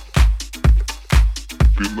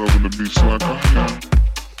 Be loving the beats like I am.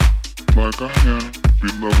 Like I am. Be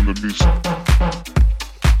loving the beats.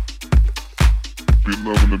 Be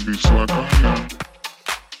loving the beats like I am.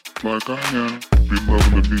 Like I am. Be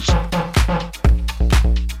loving the beats.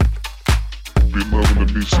 Be loving the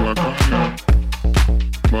beats like I am.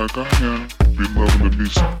 Like I am. Be loving the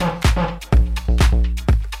beats.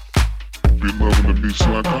 Be loving the beats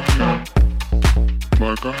like I am.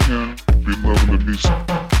 Like I am. Be loving the beats.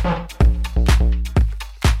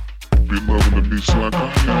 Be loving the beats like I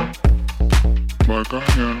am. Like I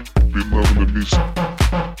am. Be loving the beats.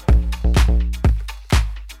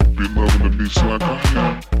 Be loving the beats like I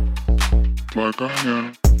am. Like I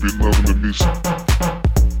am. Be loving the beats.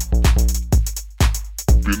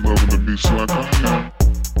 Be loving the beats like I am.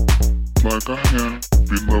 Like I am.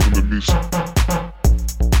 Be loving the beats.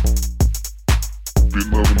 Be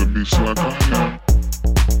loving the beats like I am.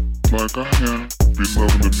 Like I am. Be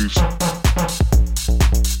loving the beats.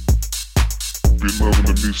 Be loving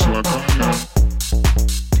the beats like I am.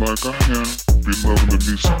 Like I am. Be loving the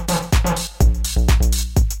beats.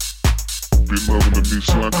 Be loving the beats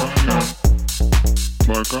like I am.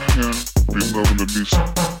 Like I am. Be loving the beats.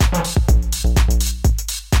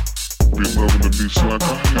 Be loving the beats like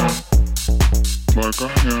I am. Like I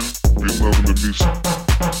am. Be loving the beats.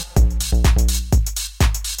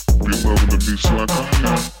 Be loving the beats like I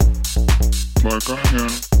am. Like I am.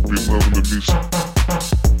 Be loving the beats.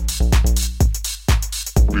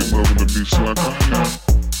 Be loving the beats like I am.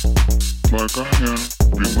 Like I am.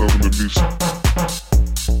 Be loving the beats.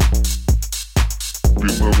 Be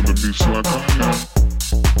loving the beats like I am.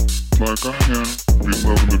 Like I am. Be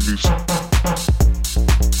loving the beats.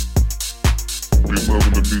 Be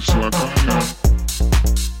loving the beats like I am.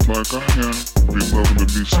 Like I am. Be loving the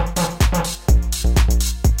beats.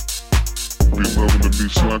 Be loving the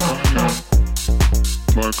beats like I am.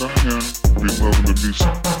 Like I am. Be loving the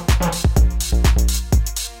beats.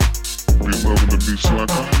 Be loving the beats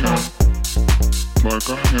like I am. Like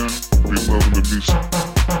I am. Be loving the beats.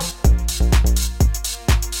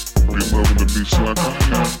 Be loving the beats like I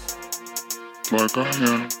am. Like I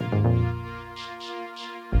am.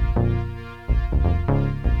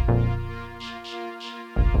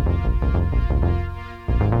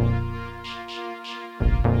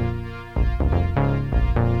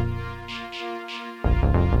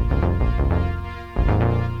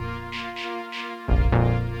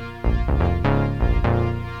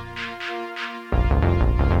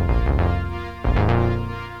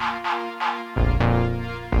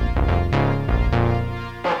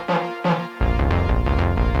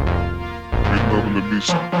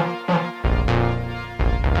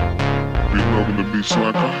 Be loving the beats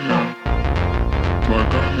like I am.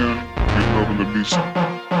 Like I am. Be loving the beats.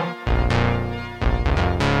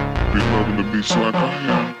 Be loving the beats like I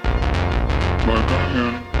am. Like I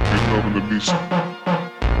am. Be loving the beats.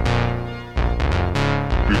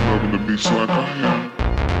 Be loving the beats like I am.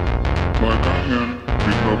 Like I am.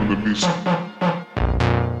 Be loving the beats.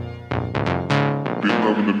 Be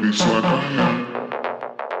loving the beats like I am.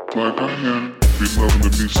 Like I am. Be loving the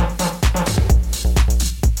beats.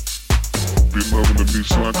 Be loving the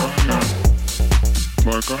beats like I am.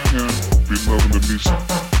 Like I am. Be loving the beats.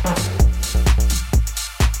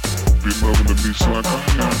 Be loving the beats like I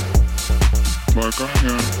am. Like I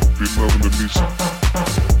am. Be loving the beats.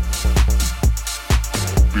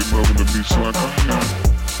 Be loving the beats like I am.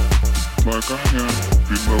 Like I am.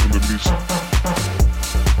 Be loving the beats.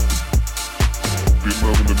 Be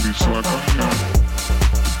loving the beats like I am.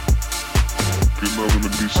 Be loving the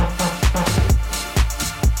beats.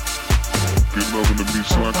 Be loving the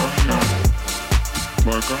beats like I am.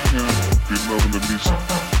 Like I am. Be loving the beats.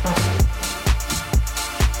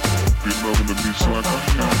 Be loving the beats like I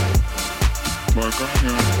am. Like I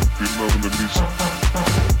am. Be loving the beats.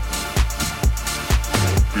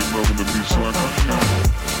 Be loving the beats like I am.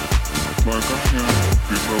 Like I am.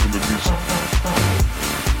 Be loving the beats.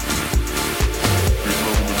 Be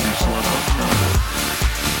loving the beats like I am.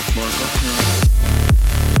 Like I am.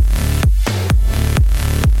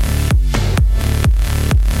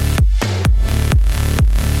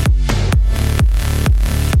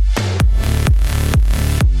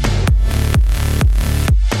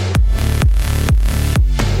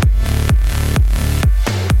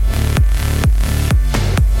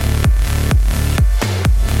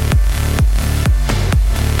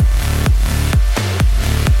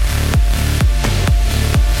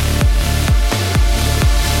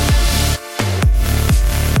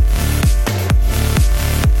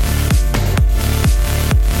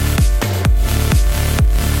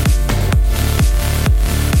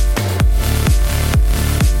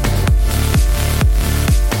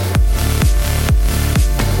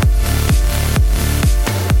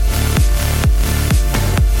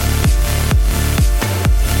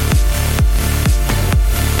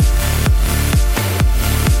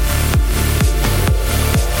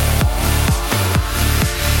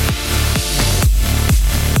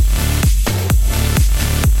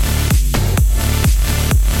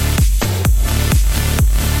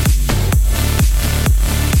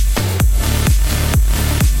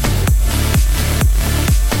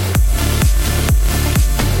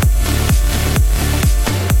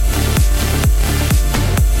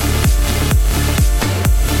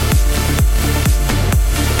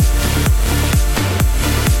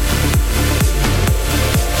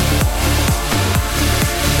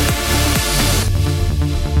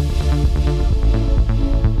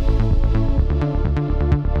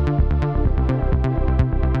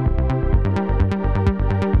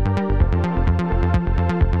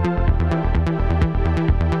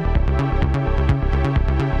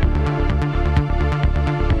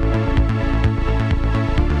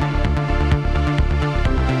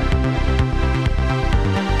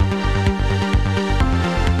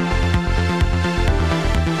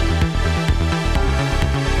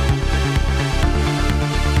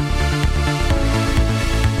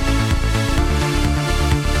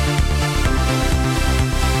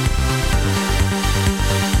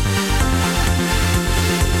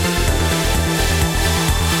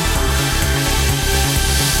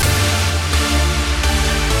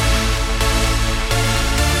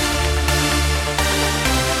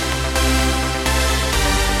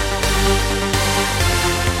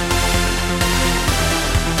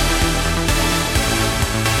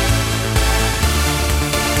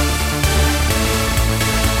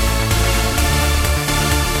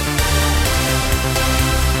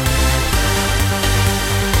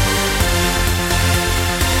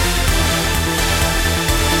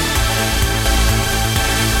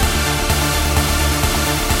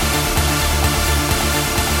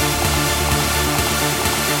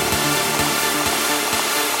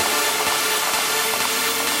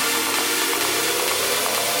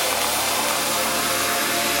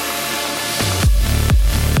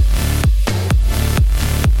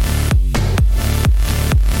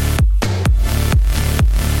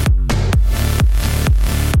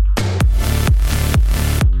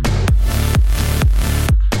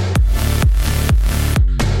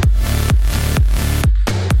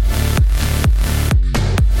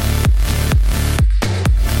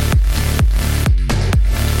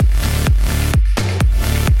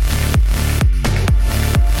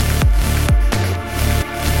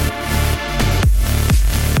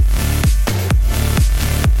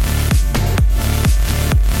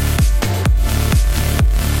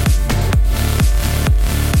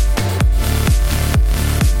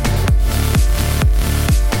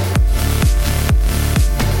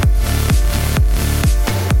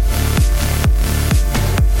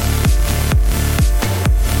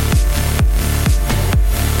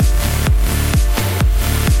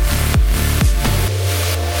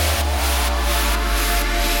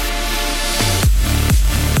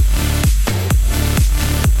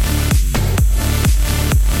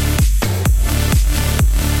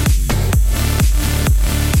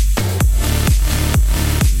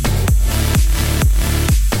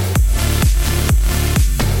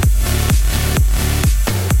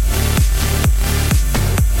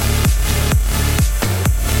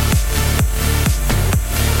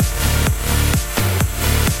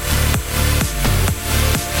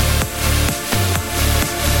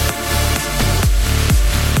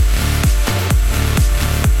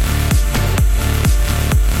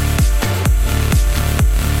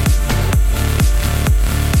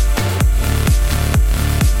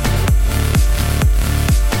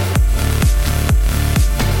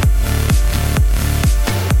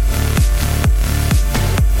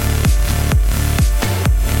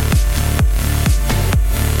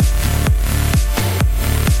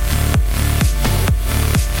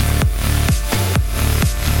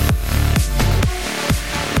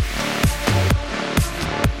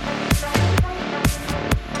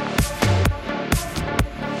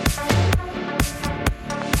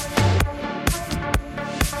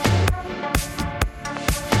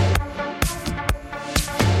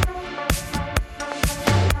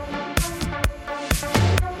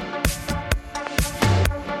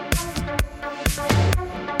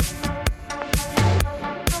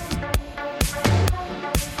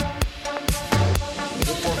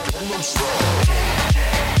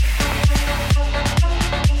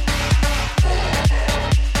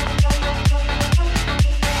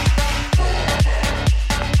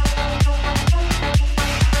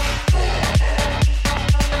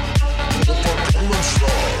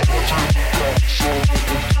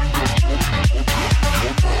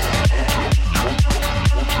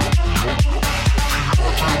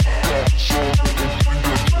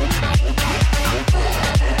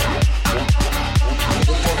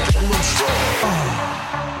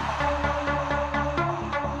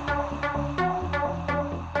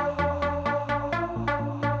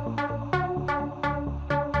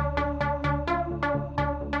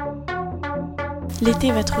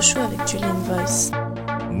 L'été va trop chaud avec Julian Voice.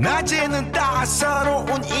 낮에는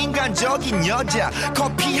따사로운 인간적인 여자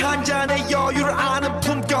커피 한 잔에 여유를 아는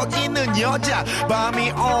품격 있는 여자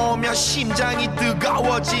밤이 오면 심장이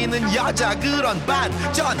뜨거워지는 여자 그런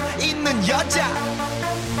반전 있는 여자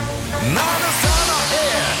나는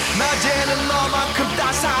선어해 낮에는 너만큼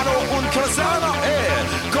따사로운 그런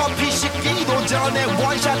선어해 커피 식기도 전에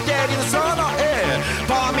원샷 때리는 선어해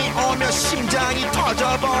밤이 오면 심장이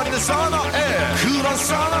터져버리는 선어해 그런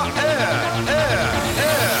선어해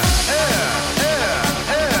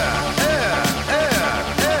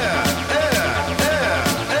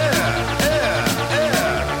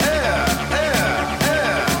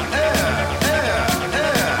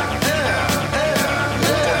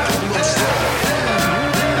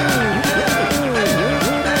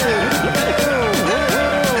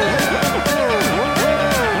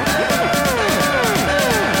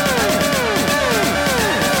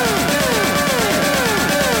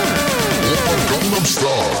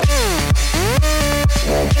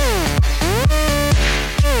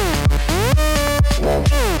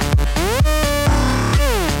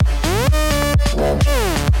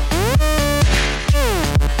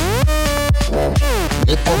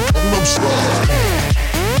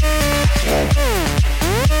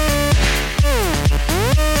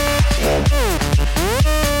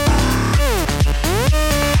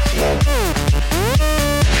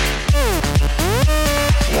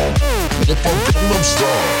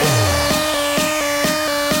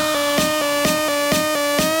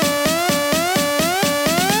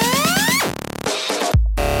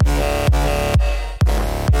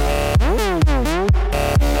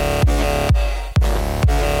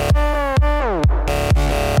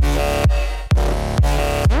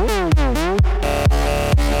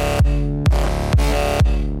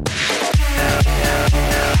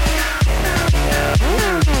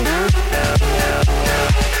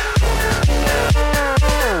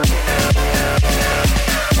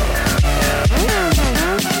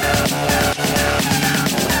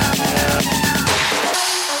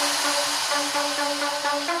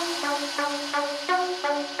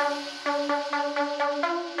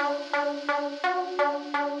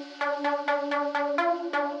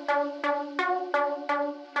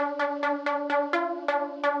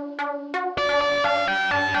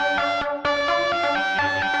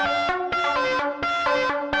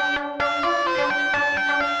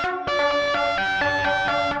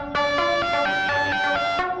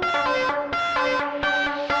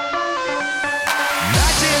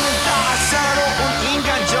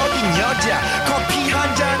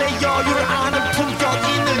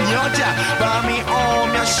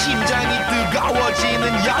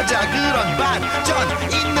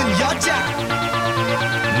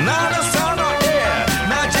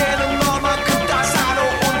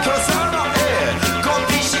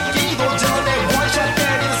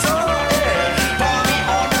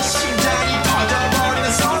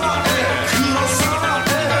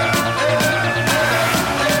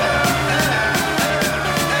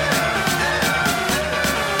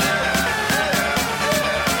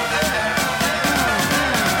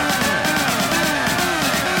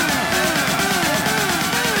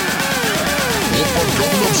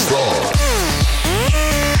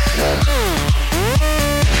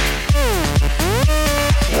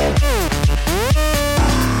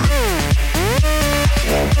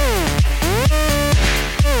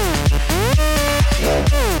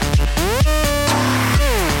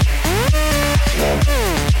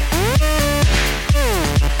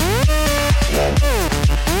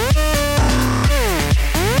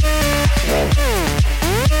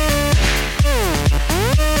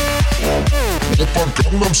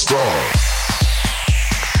Gangnam Style.